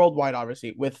office worldwide,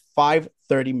 obviously, with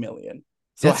 530 million.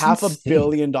 So that's half a insane.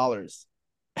 billion dollars.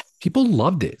 People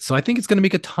loved it. So I think it's going to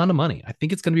make a ton of money. I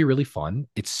think it's going to be really fun.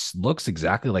 It looks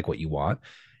exactly like what you want.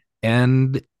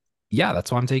 And yeah,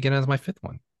 that's why I'm taking it as my fifth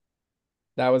one.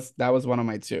 That was one of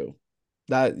my two.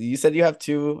 That you said you have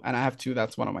two, and I have two.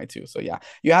 That's one of my two. So yeah,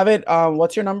 you have it.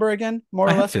 What's your number again? More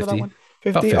I or have less for that 50, one?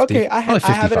 about 50. 50, Okay, probably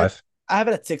I have it 55.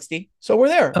 at 60. So we're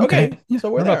there. Okay. Okay, Yeah, so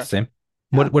we're we're about the there. same.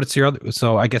 Yeah, What's your other?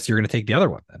 So I guess you're going to take the other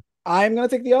one then. I'm gonna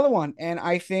take the other one, and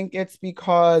I think it's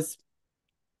because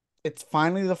it's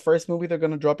finally the first movie they're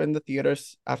gonna drop in the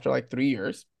theaters after like 3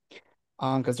 years.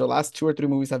 Because their last two or three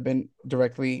movies have been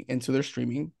directly into their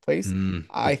streaming place.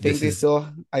 This is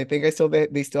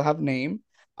They still have name.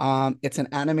 It's an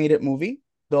animated movie.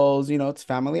 It's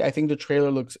family. I think the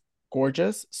trailer looks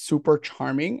gorgeous, super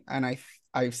charming, and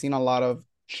I've seen a lot of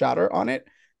chatter on it.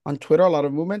 on Twitter, a lot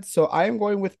of movement. So I am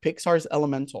going with Pixar's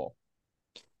Elemental.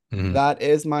 Mhm. That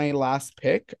is my last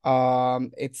pick.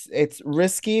 It's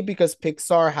risky because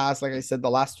Pixar has, like I said,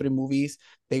 the last three movies,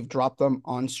 they've dropped them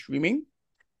on streaming.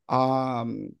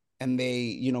 And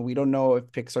we don't know if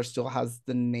Pixar still has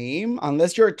the name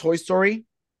unless you're a Toy Story.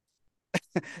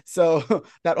 So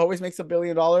that always makes $1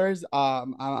 billion.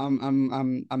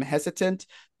 I'm hesitant,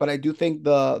 but I do think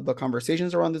the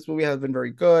conversations around this movie have been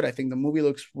very good. I think the movie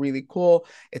looks really cool.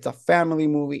 It's a family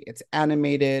movie. It's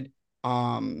animated.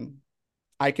 Um,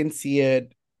 I can see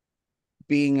it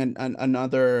being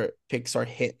another Pixar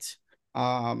hit.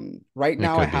 Right It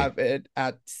now I could be. have it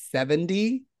at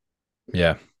 70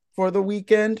 Yeah, for the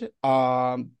weekend.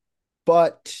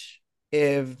 But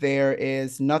if there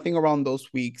is nothing around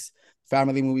those weeks,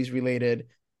 family movies related,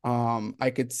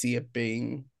 I could see it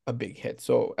being a big hit.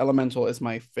 So Elemental is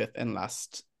my fifth and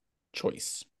last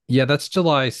choice. yeah, that's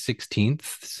July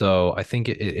 16th. So I think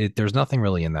there's nothing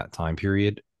really in that time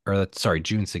period. Or that's sorry,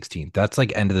 June 16th. That's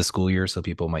like end of the school year, so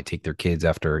people might take their kids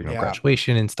after Yeah.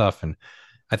 graduation and stuff. And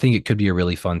I think it could be a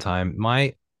really fun time.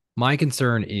 My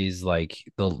concern is like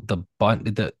the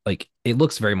like it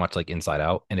looks very much like Inside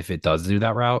Out, and if it does do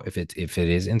that route, if it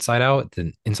is Inside Out,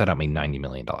 then Inside Out made $90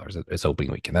 million its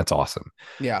opening weekend. That's awesome.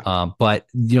 Yeah. But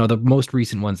the most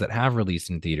recent ones that have released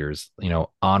in theaters,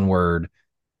 Onward,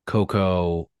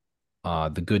 Coco,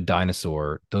 The Good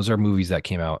Dinosaur, those are movies that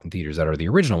came out in theaters that are the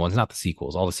original ones, not the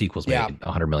sequels. All the sequels Yeah. made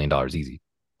 $100 million easy.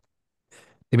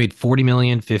 They made 40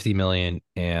 million, 50 million,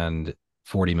 and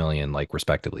 40 million, like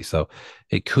respectively. So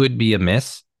it could be a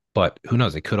miss, but who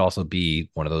knows? It could also be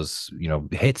one of those,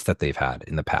 hits that they've had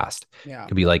in the past. It Yeah.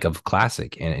 could be like a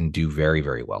classic and do very,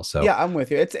 very well. So Yeah, I'm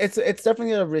with you. It's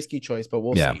definitely a risky choice, but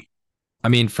we'll yeah. see. I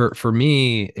mean, for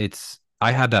me,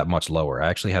 I had that much lower. I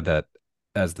actually had that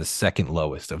as the second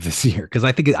lowest of this year because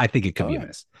I think it could be a Okay.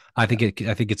 miss. I think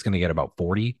it's going to get about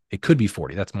 40. It could be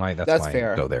 40. That's That's my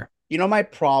fair. go there. My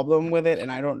problem with it, and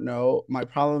I don't know, my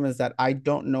problem is that I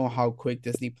don't know how quick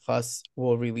Disney Plus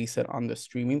will release it on the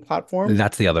streaming platform.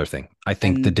 That's the other thing. I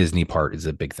think the And Disney part is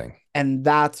a big thing.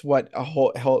 that's what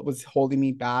was holding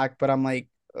me back. But I'm like,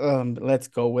 let's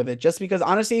go with it. Just because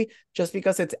honestly, just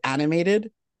because it's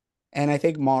animated, and I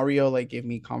think Mario like gave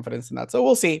me confidence in that. So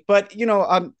we'll see. But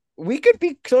we could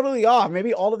be totally off.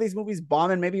 Maybe all of these movies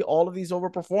bomb and maybe all of these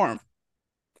overperform.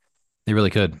 They really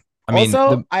could. I mean,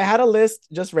 Also, I had a list,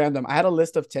 just random. I had a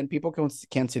list of 10 people.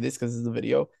 Can't see this because this is a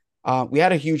video. We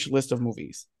had a huge list of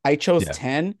movies. I chose yeah,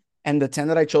 10, and the 10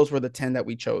 that I chose were the 10 that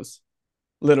we chose.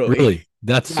 Literally. really,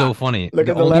 that's Yeah. so funny. Look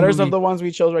The at the only letters of movie the ones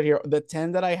we chose right here. The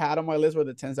 10 that I had on my list were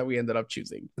the 10s that we ended up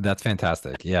choosing. that's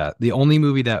fantastic. Yeah, the only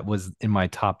movie that was in my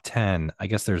top 10, I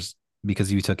guess there's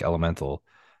because you took Elemental.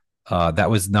 That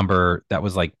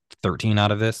was like 13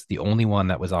 out of this. The only one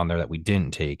that was on there that we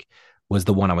didn't take was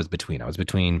the one I was between. I was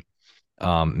between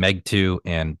Meg 2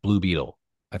 and Blue Beetle.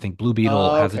 I think Blue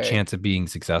Beetle has a Okay. chance of being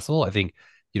successful. I think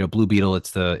Blue Beetle.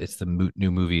 It's the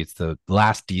new movie. It's the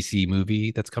last DC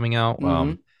movie that's coming out.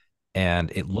 Mm-hmm.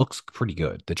 And it looks pretty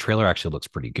good. The trailer actually looks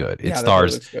pretty good. It Yeah, the trailer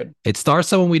stars looks good. it stars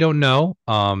someone we don't know,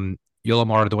 Yola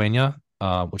Marduena,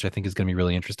 which I think is going to be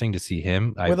really interesting to see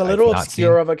him. With a I've little not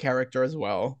obscure seen. of a character as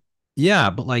well. Yeah,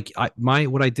 but like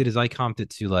what I did is I comped it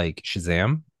to like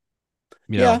Shazam,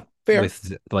 you Yeah, know, fair.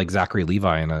 with like Zachary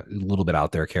Levi and a little bit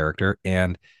out there character,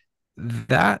 and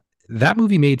that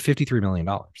movie made $53 million.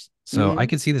 So I Mm-hmm.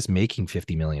 could see this making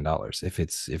 $50 million if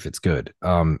it's good.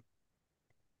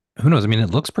 Who knows? I mean,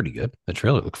 it looks pretty good. The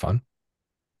trailer looked fun.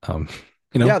 Um,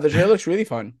 you know, Yeah, the trailer looks really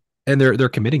fun. and they're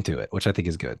committing to it, which I think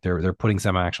is good. They're putting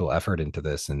some actual effort into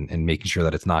this and making sure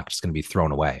that it's not just going to be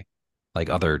thrown away like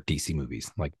other DC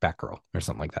movies, like Batgirl or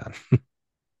something like that.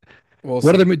 We'll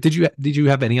What see. other did you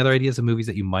have any other ideas of movies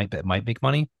that you might make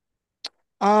money?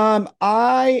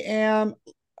 I am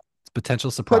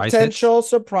Potential surprise hits? potential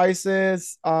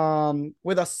surprises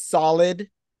with a solid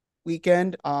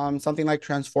weekend, something like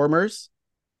Transformers.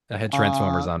 I had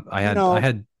Transformers on. You I know,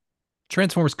 had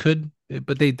Transformers could,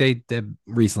 but they've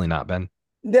recently not been.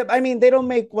 I mean, they don't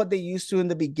make what they used to in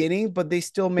the beginning, but they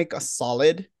still make a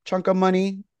solid chunk of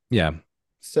money. Yeah,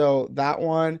 So that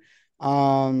one,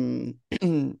 um,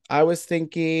 I was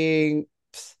thinking,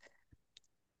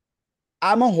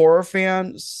 I'm a horror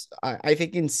fan. I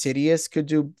think Insidious could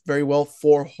do very well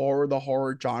for the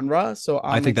horror genre. So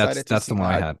I I'm think that's excited to that's the see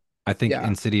one I that. had. I think Yeah.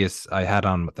 Insidious I had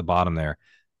on the bottom there.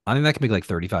 I think that could make like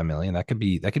 35 million. That could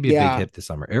be a big Yeah. hit this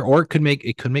summer. Or it could make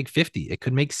 50. It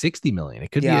could make 60 million.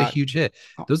 It could be a Yeah. huge hit.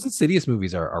 Those Insidious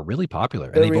movies are really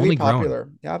popular and They're they've really only grown. popular.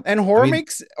 Yeah. And I mean,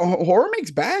 horror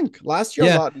makes bank. Last year, a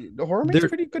yeah, lot the horror makes they're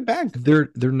pretty good bank.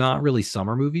 they're not really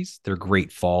summer movies. They're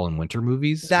great fall and winter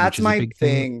movies, which That's is a my big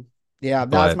thing. thing. Yeah,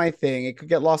 that's But my thing. It could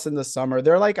get lost in the summer.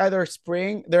 They're like either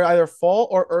spring, they're either fall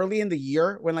or early in the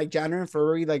year when like January and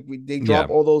February, like they drop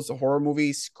yeah, all those horror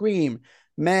movies, Scream,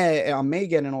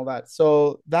 Megan, and all that.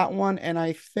 So that one, and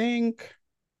I think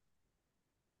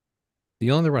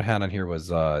the only other one I had on here was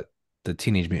the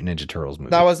Teenage Mutant Ninja Turtles that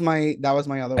movie. was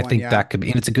my other I one. think Yeah, that could be,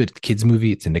 and it's a good kids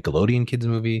movie. It's a Nickelodeon kids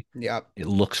movie. yeah, It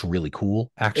looks really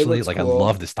cool, it actually. looks Like I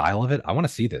love cool. the style of it. I want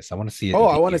to see this. I want to see it Oh, in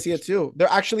I want to see it theaters. too. They're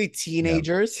actually Yeah,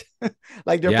 teenagers,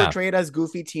 like they're yeah. portrayed as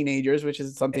goofy teenagers, which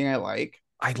is something I like.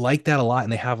 I like that a lot,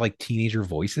 and they have like teenager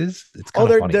voices. It's Oh,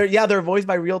 kind of they're funny yeah, they're voiced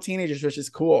by real teenagers, which is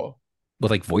cool.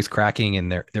 with like voice cracking,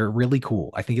 and they're really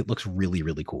cool. I think it looks really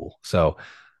really cool. So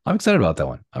I'm excited about that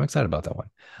one. I'm excited about that one.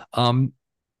 Um,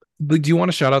 but do you want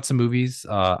to shout out some movies?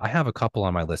 I have a couple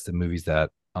on my list of movies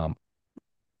that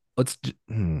let's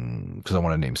because I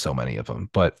want to name so many of them,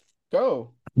 but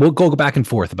Go. we'll go back and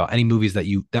forth about any movies that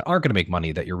aren't going to make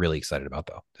money that you're really excited about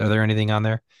though. Are there anything on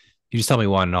there? You just tell me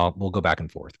one, and we'll go back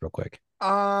and forth real quick.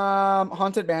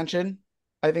 Haunted Mansion.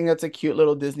 I think that's a cute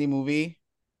little Disney movie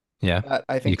Yeah, that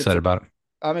I you think excited about it?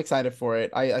 I'm excited for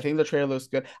it. I think the trailer looks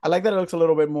good. I like that it looks a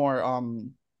little bit more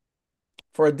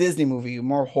for a Disney movie,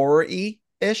 more horror-y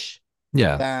ish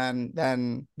Yeah,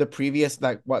 than the previous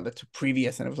like what the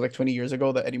previous and it was like 20 years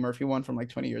ago, the Eddie Murphy one from like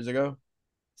 20 years ago.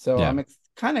 So yeah. I'm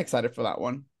kind of excited for that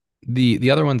one.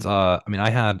 The other ones, I mean,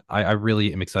 I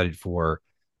really am excited for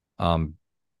um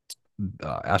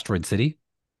Asteroid City,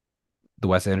 the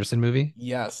Wes Anderson movie.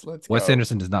 Yes, let's Wes go.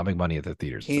 Anderson does not make money at the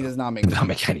theaters, He though. does not make It does not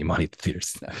money. make any money at the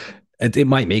theaters. No. It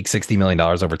might make $60 million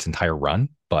over its entire run,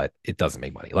 but it doesn't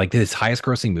make money. Like his highest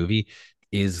grossing movie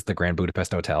is the Grand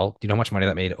Budapest Hotel. Do you know how much money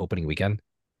that made opening weekend?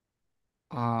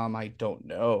 I don't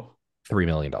know. $3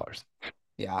 million.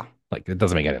 Yeah. Like it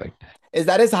doesn't make anything. Is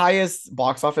that his highest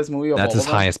box office movie of That's all his of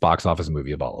them? highest box office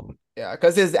movie of all of them. Yeah,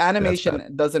 because his That's bad.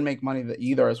 animation doesn't make money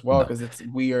either as well No. because it's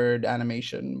weird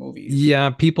animation movies. Yeah,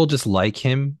 people just like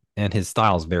him and his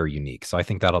style is very unique. So I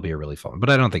think that'll be a really fun, but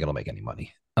I don't think it'll make any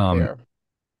money. Fair.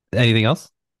 Anything else?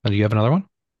 Do you have another one?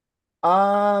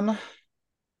 Um,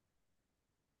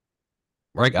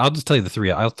 Right. I'll just tell you the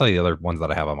three. I'll tell you the other ones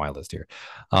that I have on my list here.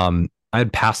 I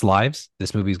had Past Lives.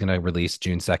 This movie is going to release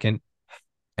June 2nd.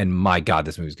 And my God,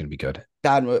 this movie is going to be good.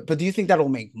 but do you think that'll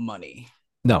make money?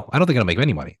 No, I don't think it'll make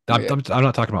any money. I'm, Okay. I'm, I'm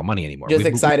not talking about money anymore. Just We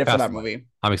excited for passed that the line. movie.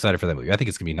 I'm excited for that movie. I think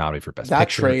it's going to be nominated for Best That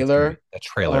Picture. It's going to be trailer. a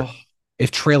trailer. Oh,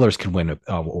 If trailers can win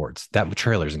awards, that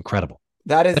trailer is incredible.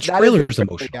 That that is trailer is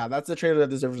emotional. yeah, that's the trailer that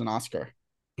deserves an Oscar.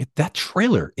 That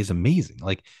trailer is amazing.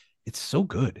 Like it's so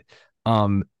good.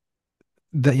 Um,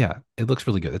 yeah, it looks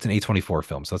really good. It's an A24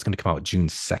 film, so it's going to come out June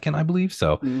 2nd, I believe.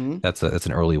 So Hmm. that's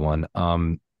an early one.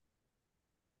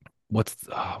 What's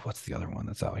the other one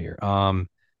that's out here?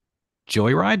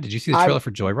 Joyride. Did you see the I trailer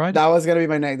for Joyride? That was gonna be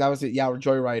my next. That was it. Yeah,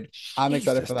 Joyride. I'm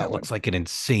excited Jesus, for that that one. looks like an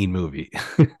insane movie.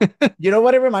 You know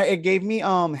what it gave me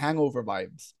Hangover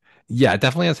vibes. Yeah, it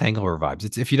definitely has hangover vibes.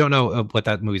 It's if you don't know what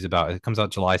that movie's about, it comes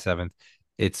out July 7th.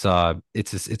 It's a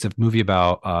movie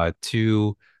about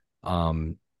two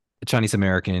um Chinese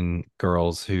American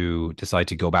girls who decide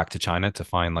to go back to China to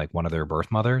find like one of their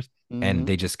birth mothers, and Hmm.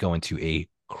 they just go into a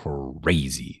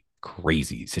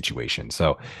crazy situation.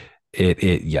 So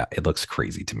it yeah, it looks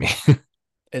crazy to me.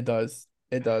 It does.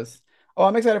 It does. Oh,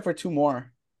 I'm excited for two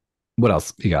more. What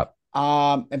else you got?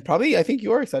 And probably I think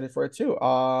you're excited for it too.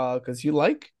 Because you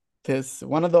like this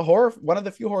one of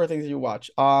the few horror things you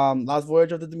watch. Last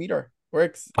Voyage of the Demeter. Oh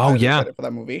I'm yeah, excited for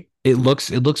that movie. it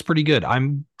looks pretty good.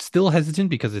 I'm still hesitant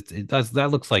because it does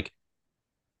that looks like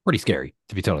pretty scary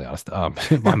to be totally honest.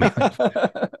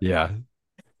 Yeah,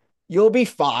 You'll be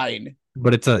fine.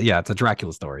 but it's a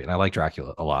Dracula story, and I like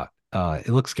Dracula a lot. It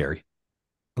looks scary.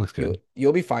 It looks good.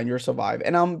 You'll be fine. You'll survive.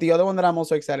 And the other one that I'm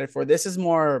also excited for. This is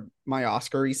more my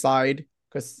Oscar-y side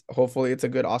because hopefully it's a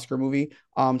good Oscar movie.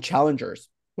 Challengers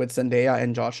with Zendaya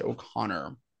and Josh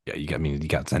O'Connor. Yeah, you got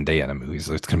Zendaya in a movie,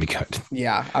 so it's gonna be good.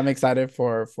 Yeah, I'm excited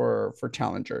for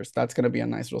Challengers. That's gonna be a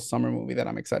nice little summer movie that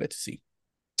I'm excited to see.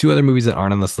 Two other movies that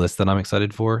aren't on this list that I'm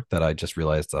excited for that I just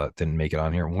realized didn't make it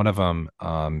on here. One of them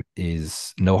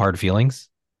is No Hard Feelings.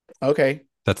 Okay.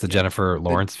 That's the Jennifer The,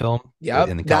 Lawrence film yep,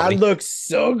 in the that comedy. looks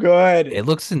so good. It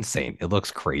looks insane. It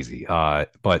looks crazy.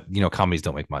 But comedies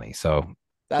don't make money, so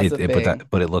That's the thing.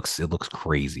 but it looks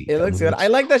crazy. It That looks movie good. I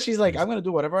looks like that she's like, I'm crazy. gonna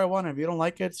do whatever I want. If you don't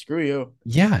like it, screw you.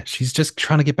 Yeah, she's just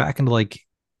trying to get back into like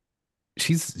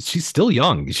she's still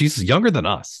young. She's younger than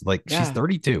us. Like she's Yeah.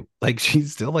 32. Like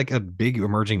she's still like a big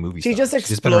emerging movie She star. just She's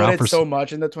just been around exploded for so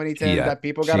much in the 2010s yeah, that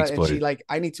people she gotta and she exploded. like,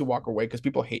 I need to walk away because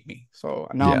people hate me. So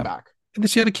now I'm Yeah. back. And then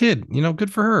she had a kid,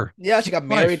 good for her. Yeah, she got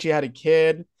married, Life. she had a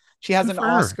kid, she has Good an for her.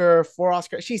 Oscar, 4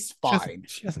 Oscars. She's She hasn't, fine.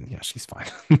 she hasn't, yeah, she's fine.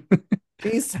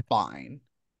 He's fine.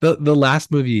 The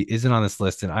last movie isn't on this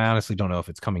list, and I honestly don't know if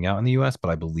it's coming out in the US, but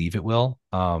I believe it will.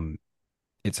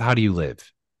 It's How Do You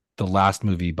Live? The last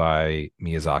movie by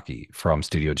Miyazaki from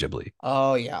Studio Ghibli.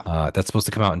 Oh yeah. That's supposed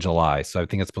to come out in July. So I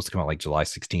think it's supposed to come out like July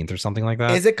 16th or something like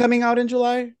that. Is it coming out in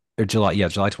July? Or July, yeah,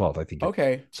 July 12th, I think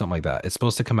Okay. something like that. It's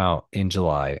supposed to come out in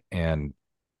July, and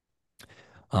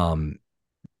um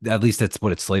at least that's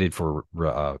what it's slated for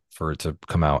it to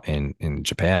come out in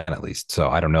Japan at least. So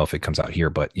I don't know if it comes out here,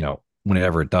 but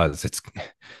whenever it does, it's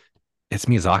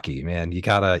Miyazaki, man. You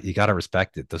gotta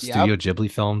respect it. Those Studio Yep.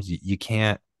 Ghibli films, you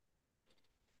can't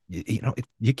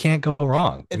you can't go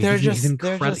wrong. I mean, They're he's just, I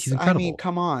mean, incredible.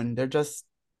 come on. They're just,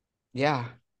 yeah,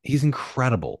 He's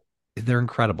incredible. They're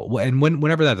incredible. Well, and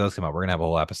whenever that does come out, we're gonna have a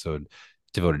whole episode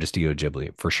devoted to Studio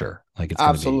Ghibli for sure. Like it's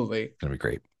absolutely. gonna be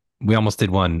great. We almost did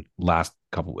one a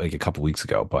couple weeks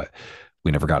ago, but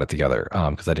we never got it together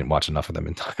because I didn't watch enough of them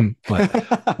in time.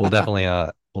 But we'll definitely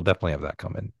have that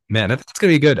coming. Man, it's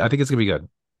gonna be good. I think it's gonna be good.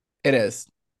 It is.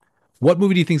 What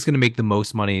movie do you think is gonna make the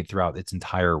most money throughout its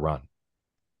entire run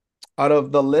Out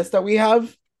of the list that we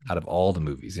have out of all the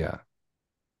movies? Yeah.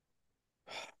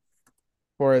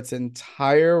 for its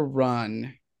entire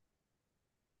run,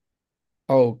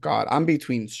 oh God, I'm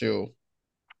between two,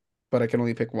 but I can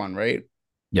only pick one, right?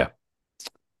 Yeah.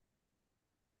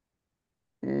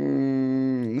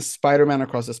 Spider-Man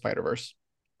Across the Spider-Verse.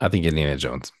 I think Indiana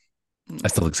Jones. I Mm.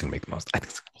 still think it's gonna make the most. I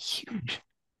think it's gonna be huge.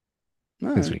 I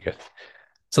All think it's right. gonna be good.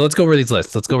 So let's go over these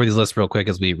lists. Let's go over these lists real quick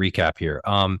as we recap here.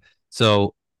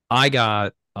 So I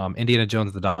got Indiana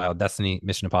Jones, The Dial of Destiny,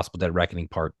 Mission Impossible: Dead Reckoning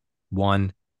Part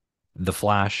One, The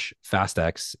Flash, Fast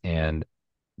X, and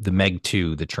the Meg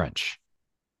 2, The Trench.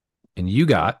 And you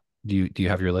got do you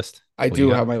have your list? I What you do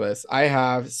got? have my list. I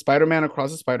have Spider-Man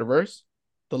Across the Spider-Verse,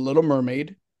 The Little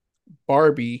Mermaid,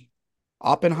 Barbie,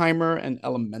 Oppenheimer, and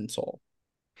Elemental.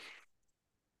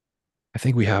 I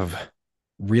think we have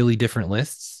really different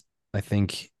lists. I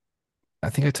think I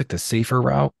took the safer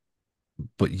route,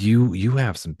 but you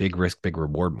have some big risk, big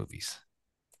reward movies.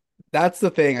 That's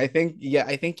the thing. I think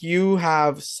you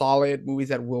have solid movies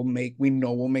that we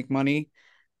know will make money.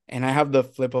 And I have the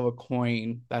flip of a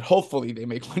coin that hopefully they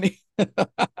make money.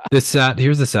 Here's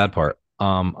the sad part.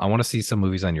 I want to see some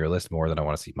movies on your list more than I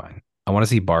want to see mine. I want to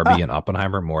see Barbie and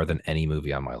Oppenheimer more than any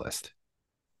movie on my list.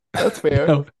 That's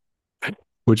fair.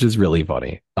 Which is really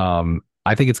funny.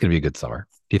 I think it's gonna be a good summer.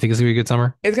 Do you think it's gonna be a good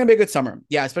summer? It's gonna be a good summer.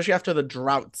 Yeah, especially after the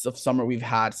droughts of summer we've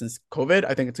had since COVID.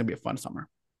 I think it's gonna be a fun summer.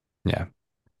 Yeah.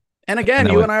 And And again,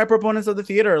 then you with and I are proponents of the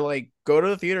theater. Like, go to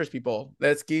the theaters, people.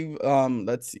 Let's give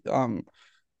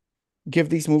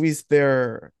these movies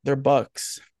their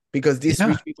bucks because these yeah,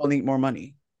 rich people need more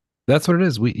money. that's what it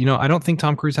is. I don't think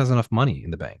Tom Cruise has enough money in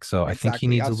the bank. So I think he Exactly,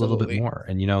 needs a little bit absolutely. more.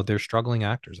 And there's struggling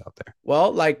actors out there.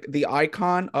 Well, like the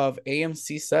icon of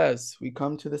AMC says, we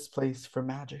come to this place for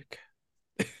magic.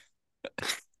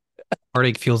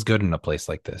 Heartache feels good in a place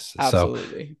like this. So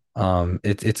Absolutely.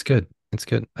 it's good. It's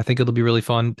good. I think it'll be really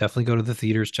fun. Definitely go to the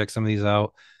theaters, check some of these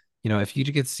out. If you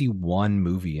get to see one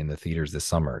movie in the theaters this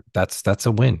summer, that's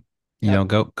a win. Yep.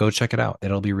 Go check it out.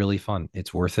 It'll be really fun.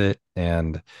 It's worth it.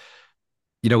 And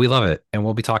we love it. And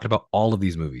we'll be talking about all of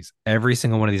these movies. Every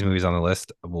single one of these movies on the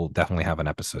list, we'll definitely have an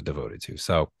episode devoted to.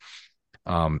 So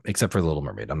except for The Little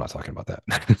Mermaid. I'm not talking about that.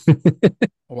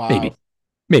 Wow. maybe,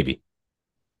 maybe, You're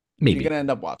maybe, gonna end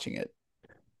up watching it.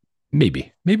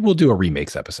 maybe we'll do a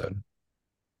remakes episode.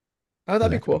 Oh,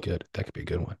 that'd be That could be cool. good. That could be a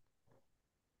good one.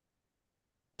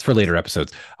 It's for later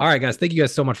episodes. All right, guys. Thank you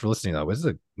guys so much for listening. Though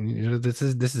this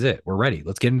is it. We're ready.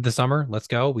 Let's get into the summer. Let's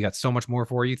go. We got so much more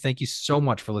for you. Thank you so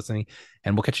much for listening,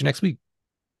 and we'll catch you next week.